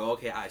 So I go,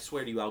 "Okay, I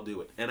swear to you I'll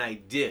do it." And I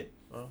did.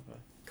 Okay.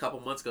 A couple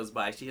months goes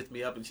by. She hits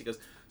me up and she goes,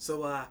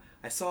 "So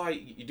I saw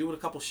you doing a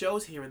couple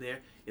shows here and there.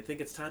 You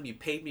think it's time you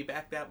paid me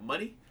back that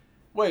money?"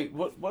 Wait,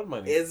 what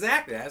money?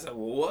 Exactly. I said,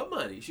 "Well, what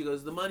money?" She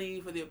goes, "The money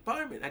for the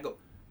apartment." I go,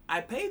 "I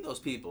paid those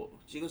people."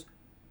 She goes,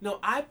 "No,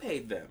 I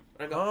paid them."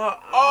 I go,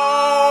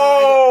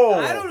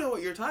 I don't know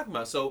what you're talking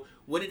about. So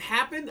when it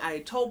happened, I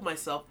told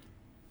myself,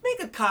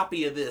 make a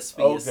copy of this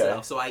for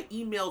yourself. So I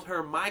emailed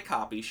her my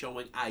copy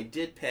showing I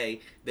did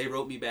pay. They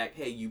wrote me back,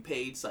 "Hey, you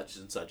paid such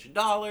and such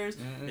dollars."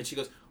 Mm-hmm. And she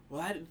goes,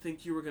 "Well, I didn't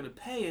think you were going to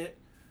pay it."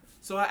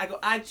 So I go,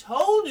 "I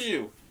told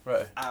you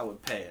I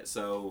would pay it."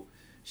 So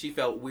she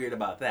felt weird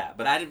about that,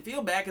 but I didn't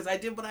feel bad because I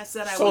did what I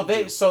said I would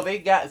do. So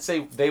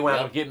they wound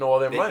up getting all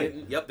their money.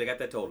 They got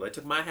that total. I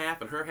took my half,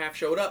 and her half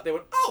showed up. They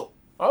went, "Oh,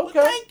 okay,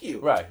 well, thank you."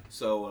 Right.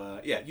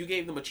 So you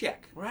gave them a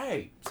check.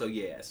 Right.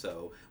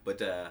 So but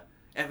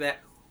after that,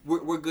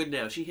 we're good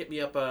now. She hit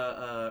me up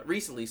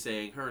recently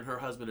saying her and her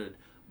husband had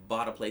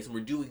bought a place, and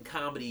we're doing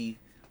comedy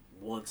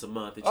once a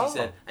month, and she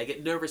said, "I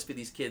get nervous for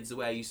these kids the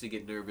way I used to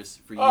get nervous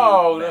for you."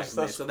 Oh, that's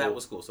cool. So that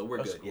was cool. So we're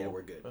good. Cool. Yeah,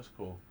 we're good. That's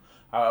cool.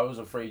 I was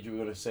afraid you were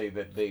gonna say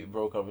that they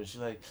broke up, and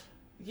she's like,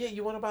 "Yeah,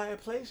 you want to buy a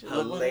place?"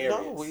 Hilarious.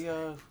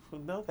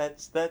 Like, no,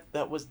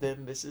 that was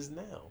then. This is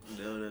now.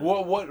 No.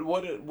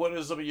 What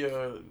are some of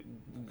your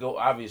go?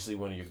 Obviously,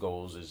 one of your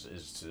goals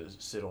is to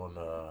sit on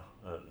a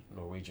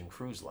Norwegian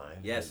cruise line.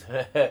 Yes.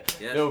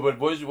 No, but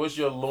what's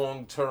your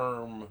long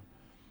term?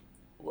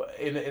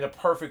 In a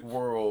perfect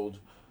world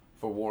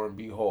for Warren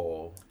B.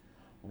 Hall,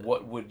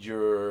 what would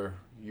your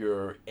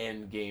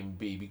end game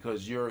be?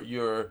 Because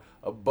you're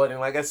a budding,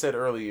 like I said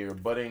earlier,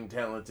 budding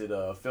talented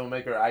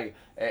filmmaker.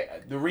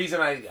 The reason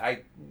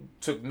I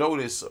took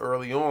notice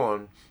early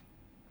on,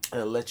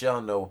 and let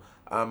y'all know,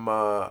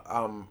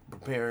 I'm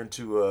preparing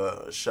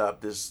to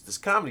shop this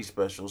comedy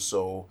special.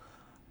 So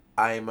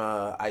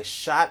I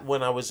shot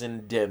when I was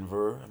in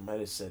Denver. I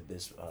might have said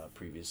this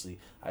previously.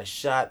 I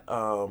shot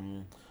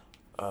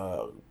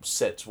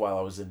sets while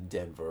I was in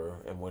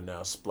Denver, and we're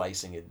now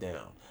splicing it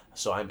down.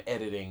 So I'm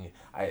editing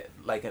a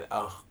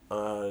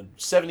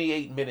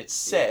 78-minute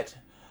set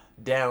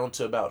down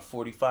to about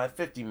 45,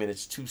 50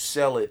 minutes to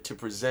sell it, to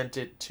present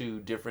it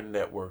to different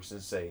networks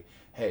and say,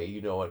 "Hey,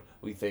 you know what?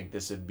 We think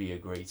this would be a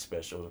great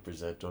special to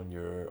present on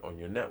your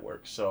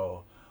network."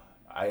 So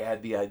I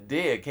had the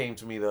idea, it came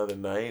to me the other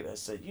night. I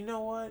said, "You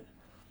know what?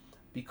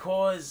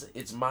 Because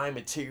it's my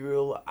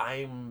material,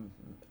 I'm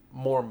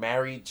more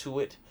married to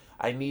it.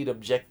 I need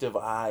objective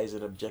eyes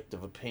and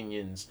objective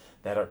opinions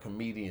that are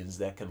comedians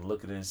that can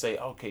look at it and say,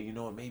 okay, you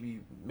know what,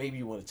 maybe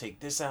you want to take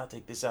this out,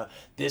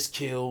 this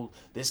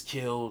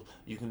killed,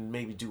 you can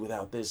maybe do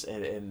without this,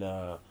 and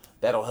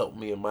that'll help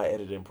me in my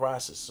editing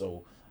process."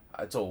 So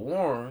I told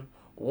Warren,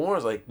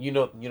 Warren's like,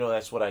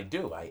 that's what I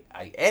do. I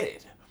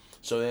edit.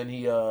 So then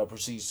he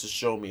proceeds to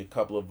show me a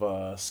couple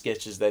of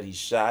sketches that he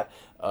shot.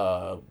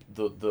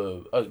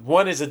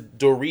 One is a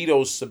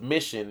Doritos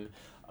submission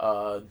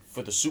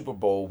for the Super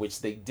Bowl,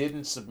 which they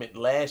didn't submit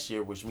last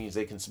year, which means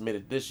they can submit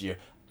it this year.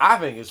 I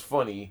think it's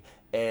funny,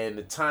 and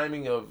the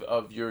timing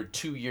of your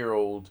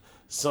 2-year-old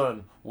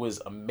son was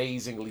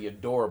amazingly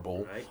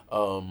adorable. Right.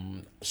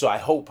 So I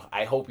hope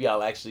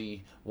y'all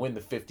actually win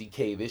the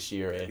 $50K this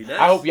year, and nice.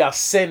 I hope y'all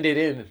send it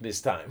in this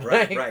time.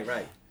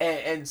 Right.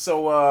 And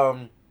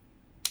so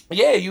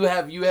yeah,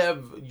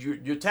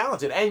 you're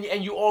talented,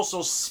 and you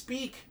also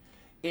speak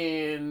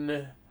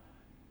in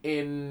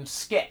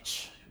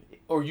sketch,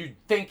 or you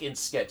think in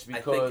sketch,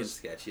 because I think in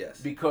sketch,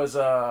 yes. Because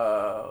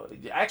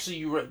actually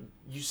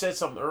you said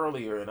something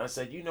earlier, and I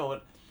said, you know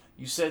what,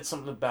 I said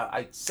something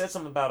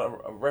about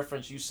a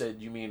reference. You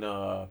said, you mean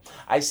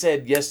I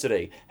said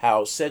yesterday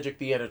how Cedric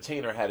the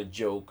Entertainer had a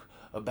joke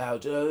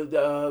about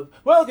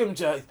welcome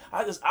to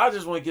I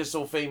just want to get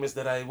so famous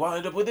that I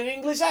wound up with an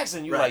English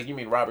accent. You like, you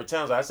mean Robert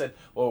Townsend? I said,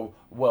 well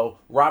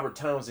Robert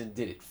Townsend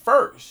did it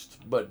first,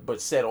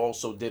 but said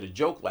also did a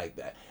joke like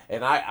that.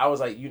 And I was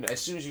like, as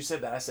soon as you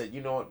said that, I said,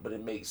 you know what, but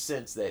it makes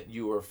sense that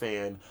you were a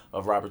fan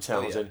of Robert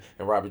Townsend,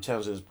 and Robert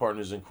Townsend's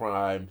Partners in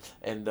Crime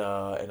and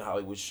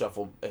Hollywood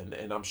Shuffle,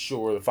 and I'm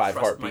sure the Five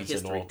Heartbeats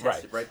and all.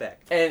 Right. Right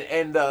back.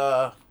 And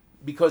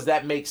because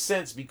that makes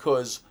sense,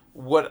 because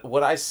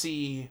what I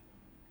see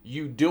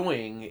you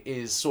doing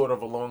is sort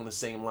of along the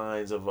same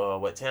lines of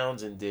what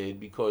Townsend did,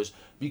 because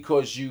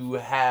you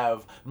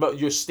have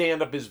your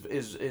stand up is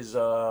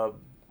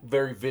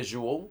very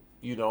visual,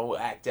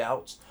 act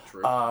outs.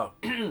 True.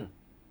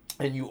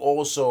 And you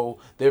also,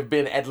 there have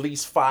been at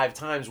least 5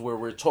 times where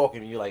we're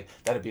talking and you're like,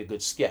 that'd be a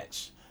good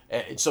sketch.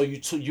 And so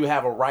you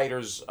have a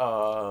writer's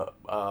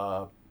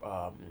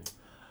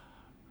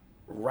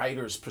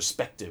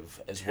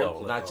perspective as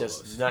well, not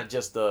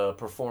just the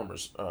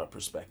performer's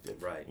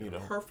perspective. Right. In a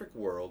perfect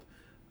world,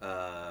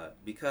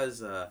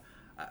 because I'm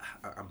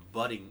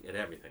budding at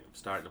everything. I'm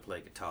starting to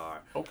play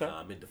guitar. Okay.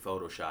 I'm into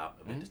Photoshop.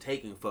 I'm into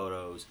taking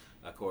photos.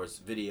 Of course,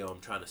 video. I'm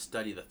trying to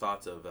study the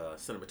thoughts of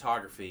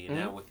cinematography. And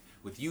now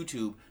with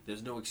YouTube,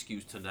 there's no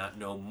excuse to not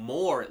know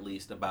more, at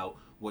least, about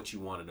what you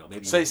want to know.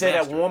 Maybe say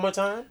that one more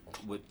time.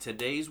 With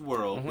today's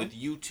world, with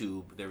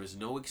YouTube, there is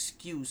no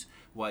excuse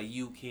why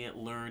you can't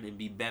learn and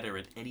be better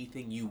at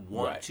anything you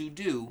want to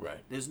do. Right.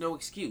 There's no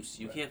excuse.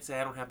 You can't say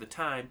I don't have the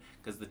time,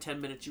 because the 10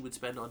 minutes you would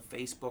spend on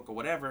Facebook or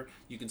whatever,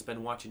 you can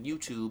spend watching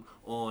YouTube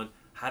on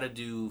how to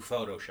do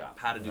Photoshop,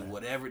 how to do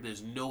whatever.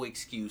 There's no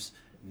excuse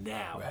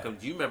now.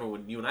 Because you remember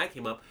when you and I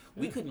came up,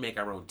 we couldn't make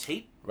our own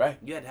tape. Right.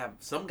 You had to have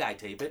some guy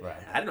tape it. Right.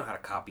 I didn't know how to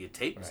copy a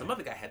tape. Right. Some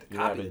other guy had to you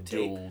copy the tape.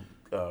 Dual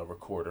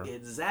recorder.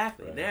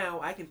 Exactly. Right.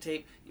 Now I can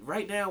tape.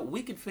 Right now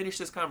we can finish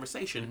this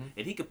conversation,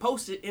 and he could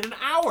post it in an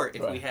hour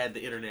if we had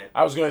the internet.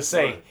 I was going to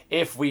say,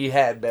 if we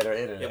had better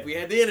internet. If we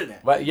had the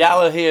internet. But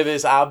y'all will hear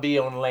this. I'll be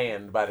on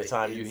land by the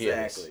time you hear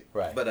this.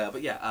 Right.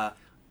 But yeah.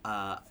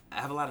 I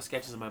have a lot of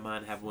sketches in my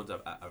mind. I have ones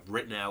I've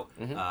written out.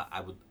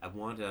 I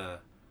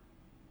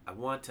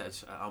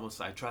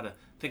try to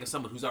think of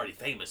someone who's already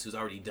famous, who's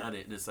already done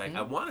it, and it's like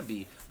I want to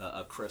be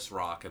a Chris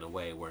Rock in a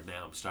way, where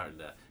now I'm starting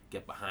to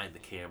get behind the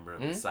camera,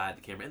 beside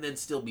the camera, and then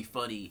still be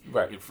funny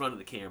in front of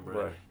the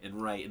camera,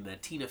 and write in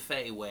that Tina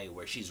Fey way,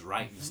 where she's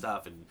writing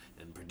stuff and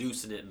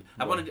producing it, and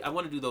I want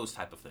to do those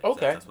type of things.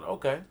 Okay, that's what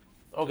okay.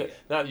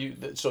 Now you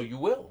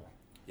will.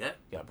 Yeah.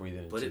 Got breathe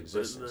it into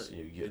existence.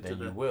 You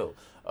will.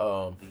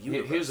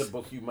 Here's a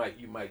book you might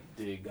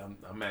dig.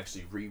 I'm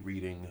actually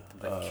rereading.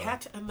 The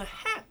Cat and the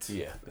Hat.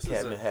 Yeah, The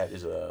Cat and the Hat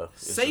is a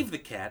Save the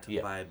Cat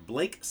by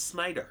Blake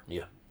Snyder.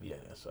 Yeah.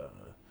 That's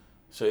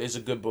so it's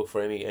a good book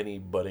for any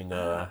budding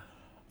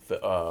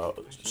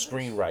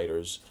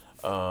screenwriters.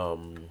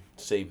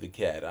 Save the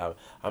Cat.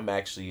 I'm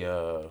actually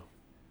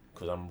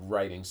because I'm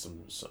writing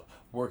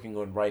working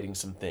on writing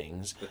some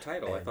things. The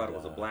title, I thought it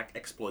was a black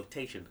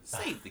exploitation.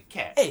 Save the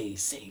cat. Hey,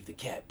 save the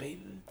cat,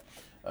 baby.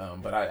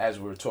 But as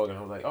we were talking,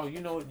 I was like, oh, you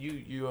know what,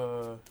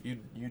 you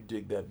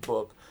dig that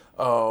book.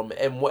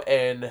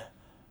 And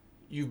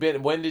you've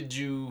been. When did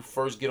you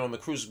first get on the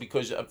cruise?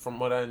 Because from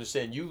what I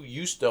understand, you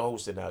used to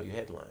host it. Now you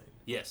headline.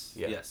 Yes.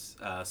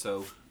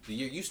 So the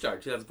year you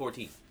started,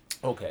 2014.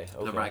 Okay.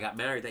 Remember, I got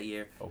married that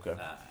year. Okay.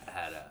 I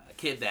had a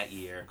kid that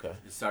year. Okay.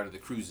 And started the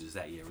cruises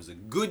that year. It was a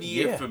good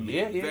year for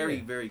me.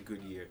 Very, very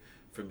good year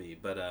for me.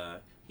 But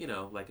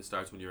like it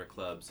starts when you're at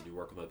clubs and you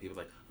work with other people.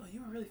 It's like, oh,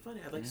 you were really funny.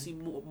 I'd like to see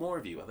more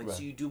of you. I'd like to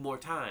see you do more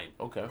time.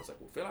 Okay. I was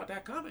like, well, fill out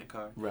that comment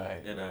card.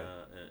 Right. And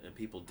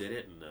people did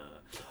it. And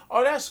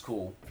oh, that's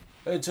cool.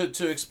 And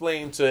to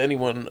explain to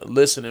anyone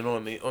listening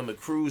on the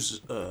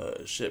cruise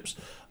ships,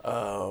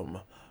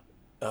 a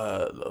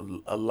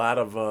lot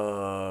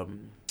of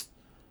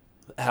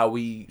how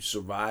we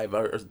survive,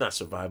 or not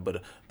survive,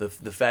 but the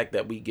fact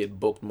that we get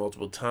booked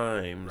multiple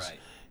times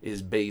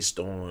is based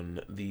on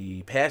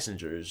the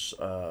passengers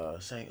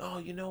saying, oh,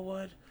 you know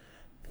what?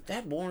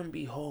 That Warren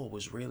B. Hall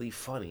was really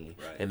funny.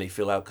 Right. And they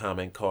fill out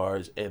comment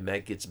cards, and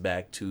that gets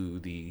back to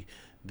the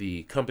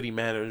the company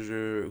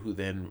manager, who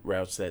then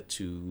routes that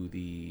to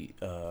the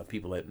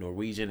people at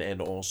Norwegian,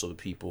 and also the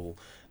people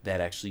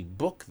that actually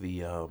book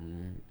the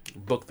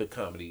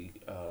comedy,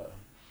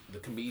 the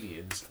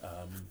comedians.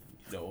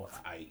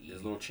 I.e. There's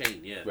a little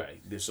chain, yeah.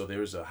 Right. So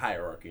there's a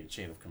hierarchy and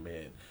chain of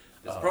command.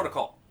 There's a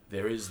protocol.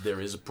 There is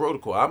a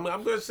protocol. I'm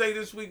going to say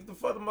this week, the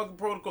FuthaMuckin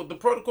protocol. The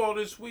protocol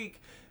this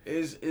week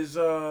is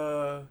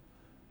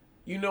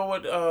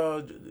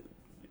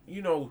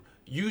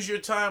use your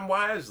time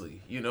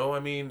wisely.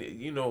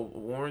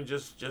 Warren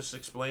just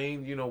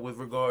explained, with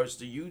regards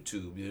to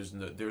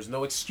YouTube, there's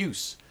no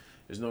excuse.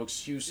 There's no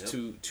excuse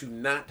to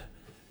not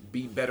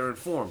be better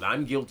informed.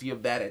 I'm guilty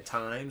of that at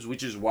times,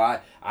 which is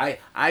why I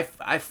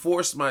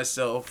forced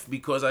myself,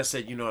 because I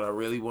said, I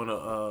really want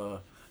to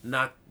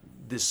not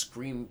this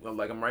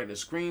I'm writing a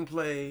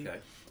screenplay,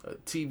 a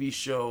TV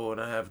show,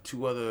 and I have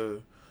 2 other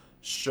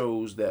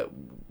shows that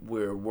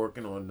we're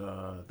working on,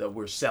 that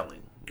we're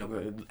selling.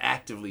 We're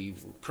actively,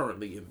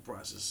 currently in the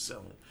process of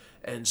selling.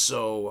 And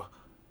so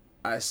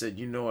I said,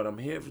 I'm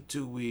here for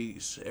 2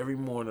 weeks. Every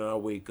morning I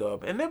wake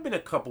up, and there have been a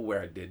couple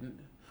where I didn't.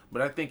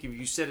 But I think if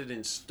you set it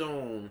in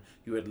stone,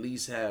 you at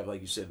least have,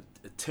 like you said,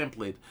 a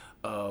template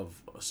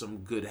of some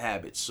good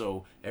habits.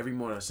 So every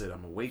morning I said,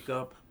 I'm going to wake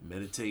up,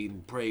 meditate,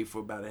 and pray for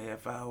about a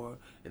half hour.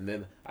 And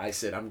then I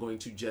said, I'm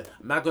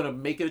not going to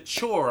make it a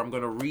chore. I'm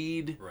going to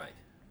read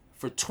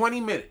for 20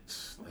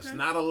 minutes. Okay. That's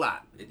not a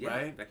lot,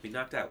 right? That can be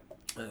knocked out.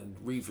 And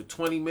read for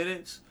 20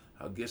 minutes.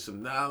 I'll get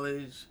some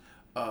knowledge,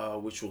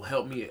 which will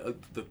help me,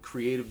 the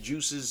creative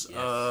juices,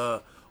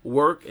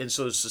 work. And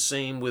so it's the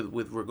same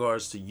with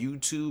regards to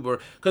YouTube,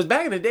 because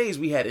back in the days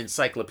we had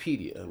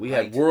encyclopedia, we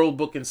had World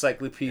Book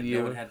Encyclopedia.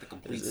 And no one had the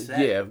complete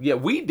set. Yeah,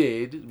 we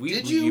did.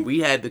 Did you?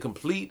 We had the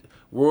complete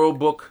World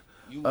Book.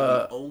 You were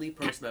the only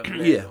person I've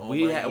met.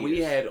 Yeah, we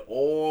had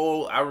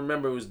all. I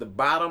remember it was the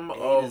bottom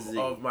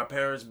of my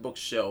parents'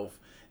 bookshelf,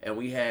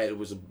 and it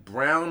was a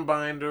brown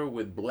binder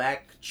with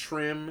black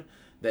trim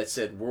that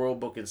said World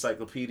Book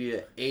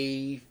Encyclopedia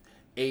A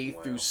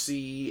through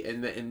C,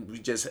 and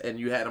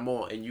you had them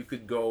all, and you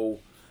could go.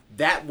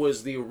 That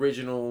was the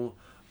original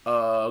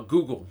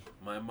Google.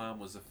 My mom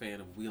was a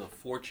fan of Wheel of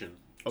Fortune.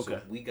 Okay.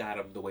 So we got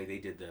them the way they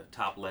did the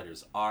top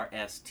letters,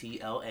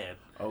 RSTLN.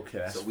 Okay,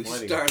 that's so we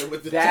funny. started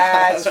with the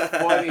That's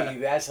funny.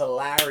 That's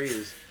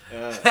hilarious.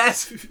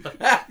 That's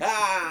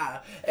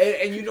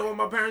and you know what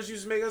my parents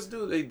used to make us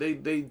do?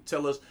 They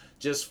tell us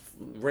just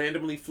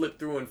randomly flip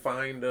through and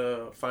find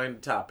a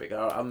topic.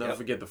 I'll never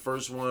forget the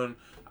first one.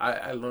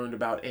 I learned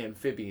about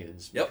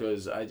amphibians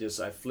because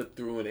I flipped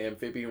through, and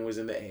amphibian was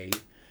in the A,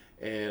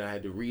 and I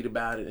had to read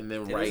about it and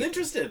then write. It was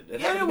interesting.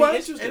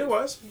 It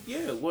was.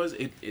 Yeah, it was.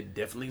 It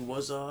definitely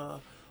was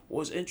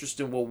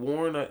interesting. Well,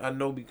 Warren, I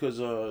know because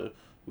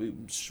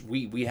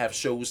we have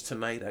shows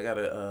tonight. I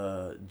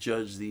gotta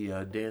judge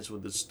the Dance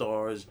with the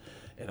Stars,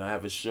 and I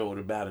have a show in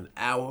about an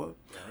hour.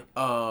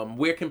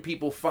 Where can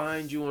people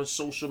find you on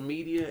social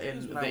media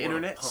and the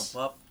internet? Pump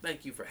up.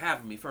 Thank you for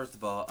having me, first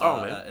of all.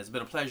 Man. It's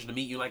been a pleasure to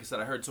meet you. Like I said,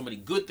 I heard so many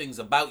good things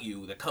about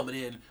you that coming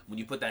in when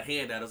you put that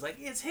hand out, I was like,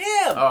 it's him!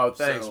 Oh,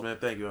 thanks, man.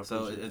 Thank you.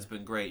 It's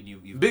been great.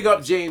 You've Big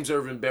up James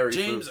Irvin Berry.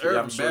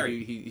 I'm sure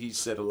he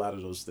said a lot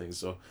of those things.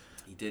 So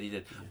He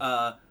did.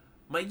 My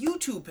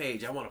YouTube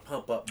page, I want to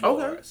pump up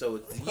more. Okay. So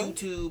it's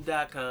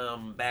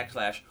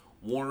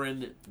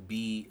youtube.com/Warren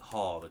B.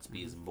 Hall. That's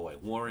B as in boy.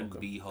 Warren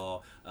B.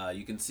 Hall.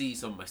 You can see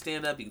some of my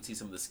stand-up. You can see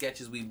some of the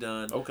sketches we've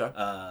done. Okay.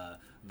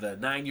 The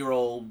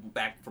 9-year-old,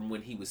 back from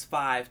when he was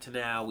 5 to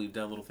now, we've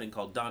done a little thing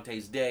called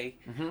Dante's Day,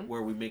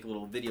 where we make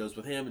little videos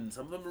with him, and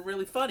some of them are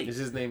really funny. Is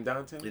his name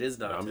Dante? It is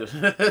Dante. No, I'm just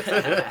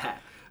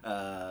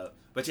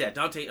but yeah,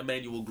 Dante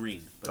Emmanuel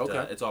Green.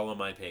 But, it's all on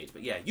my page.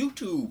 But yeah,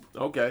 YouTube.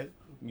 Okay.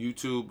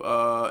 YouTube,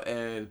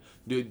 and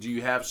do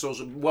you have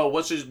social? Well,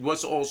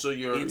 what's also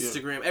your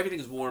Instagram? Everything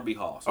is Warren B.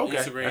 Hall. So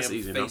Instagram, that's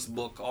easy,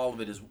 Facebook, all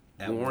of it is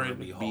at Warren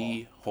B.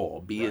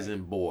 Hall. B as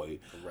in boy.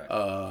 Correct.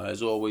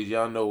 As always,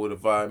 y'all know where to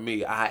find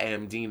me. I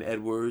am Dean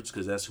Edwards,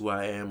 because that's who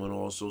I am on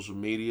all social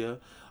media.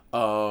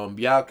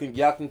 Y'all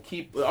can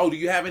keep. Oh, do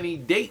you have any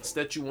dates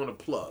that you want to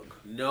plug?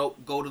 Nope.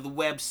 Go to the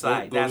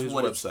website. That's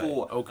what it's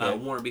for. Okay.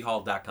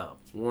 WarrenBHall.com.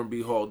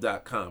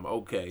 WarrenBHall.com.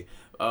 Okay.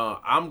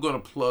 I'm gonna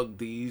plug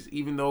these,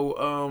 even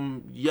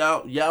though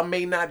y'all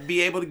may not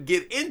be able to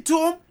get into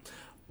them,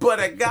 but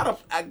I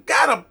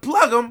gotta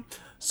plug them.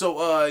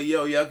 So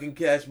y'all can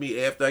catch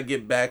me after I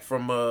get back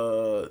from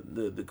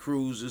the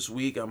cruise this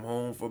week. I'm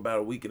home for about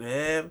a week and a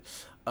half.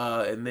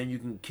 And then you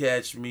can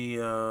catch me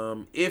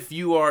if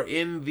you are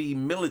in the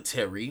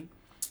military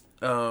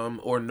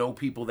or know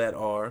people that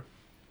are.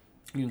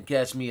 You can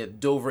catch me at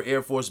Dover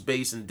Air Force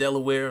Base in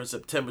Delaware on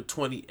September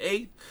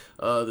 28th.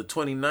 The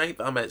 29th,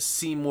 I'm at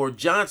Seymour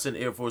Johnson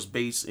Air Force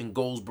Base in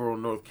Goldsboro,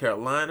 North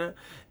Carolina.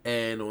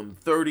 And on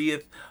the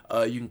 30th,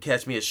 you can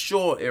catch me at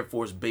Shaw Air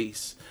Force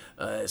Base,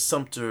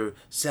 Sumter,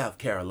 South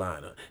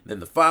Carolina. Then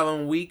the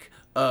following week,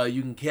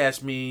 you can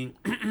catch me.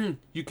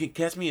 You can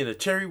catch me in a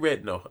Cherry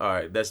Red. No, all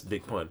right, that's a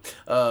big pun.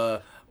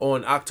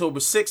 On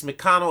October 6th,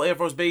 McConnell Air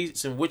Force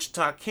Base in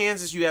Wichita,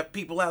 Kansas. You have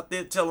people out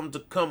there. Tell them to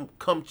come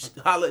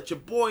holler at your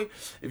boy.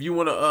 If you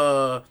want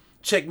to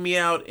check me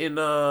out in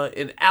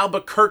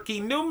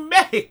Albuquerque, New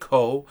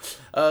Mexico.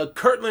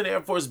 Kirtland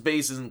Air Force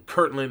Base is in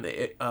Kirtland,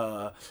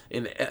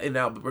 in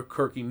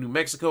Albuquerque, New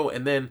Mexico,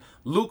 and then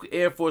Luke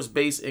Air Force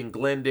Base in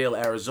Glendale,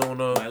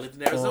 Arizona. I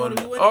lived in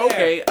Arizona.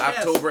 Okay, there.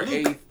 October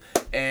 8th.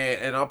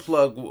 And I'll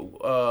plug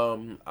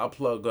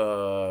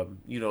the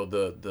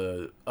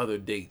other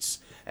dates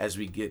as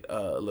we get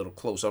a little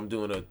close. I'm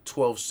doing a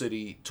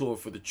 12-city tour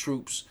for the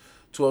troops,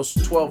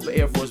 12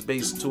 Air Force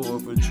Base tour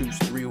for the troops,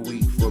 3 a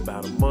week for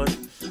about a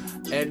month.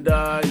 And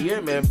yeah,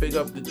 man, big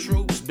up the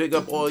troops, big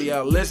up all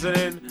y'all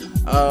listening.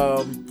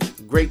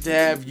 Great to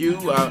have you.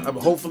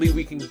 Hopefully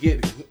we can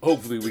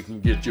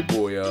get your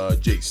boy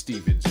Jay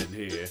Stevens in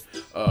here.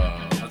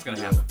 That's gonna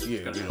happen.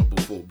 Yeah,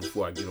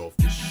 before I get off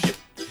this ship.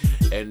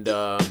 And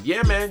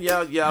yeah, man,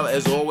 y'all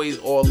as always,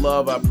 all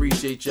love. I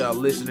appreciate y'all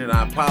listening.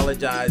 I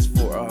apologize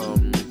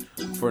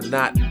for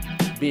not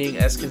being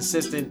as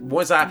consistent.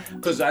 Because I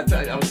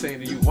was saying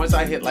to you, once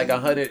I hit like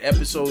 100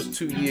 episodes,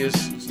 2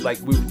 years, like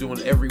we were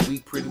doing every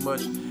week pretty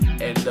much,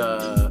 and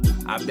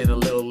I've been a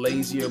little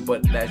lazier,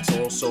 but that's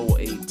also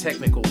a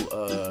technical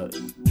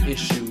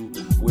issue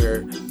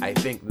where I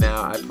think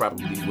now I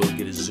probably will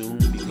get a Zoom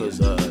because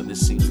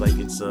this seems like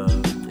it's a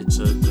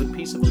good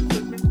piece of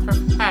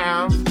equipment to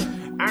have.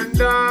 And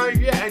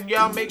yeah, and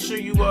y'all make sure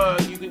you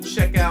can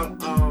check out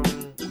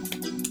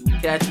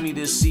catch me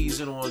this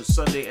season on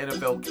Sunday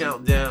NFL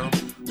Countdown.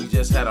 We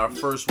just had our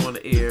first one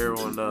air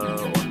on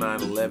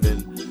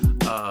 9/11.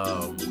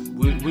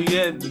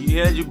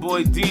 You had your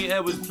boy Dean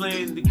Edwards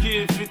playing the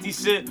kid 50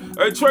 Cent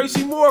and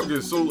Tracy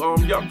Morgan. So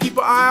y'all keep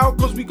an eye out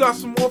because we got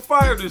some more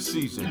fire this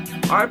season.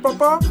 All right,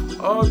 Papa?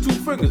 2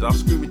 fingers. I'll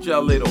scream at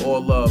y'all later.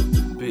 All love.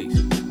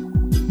 Peace.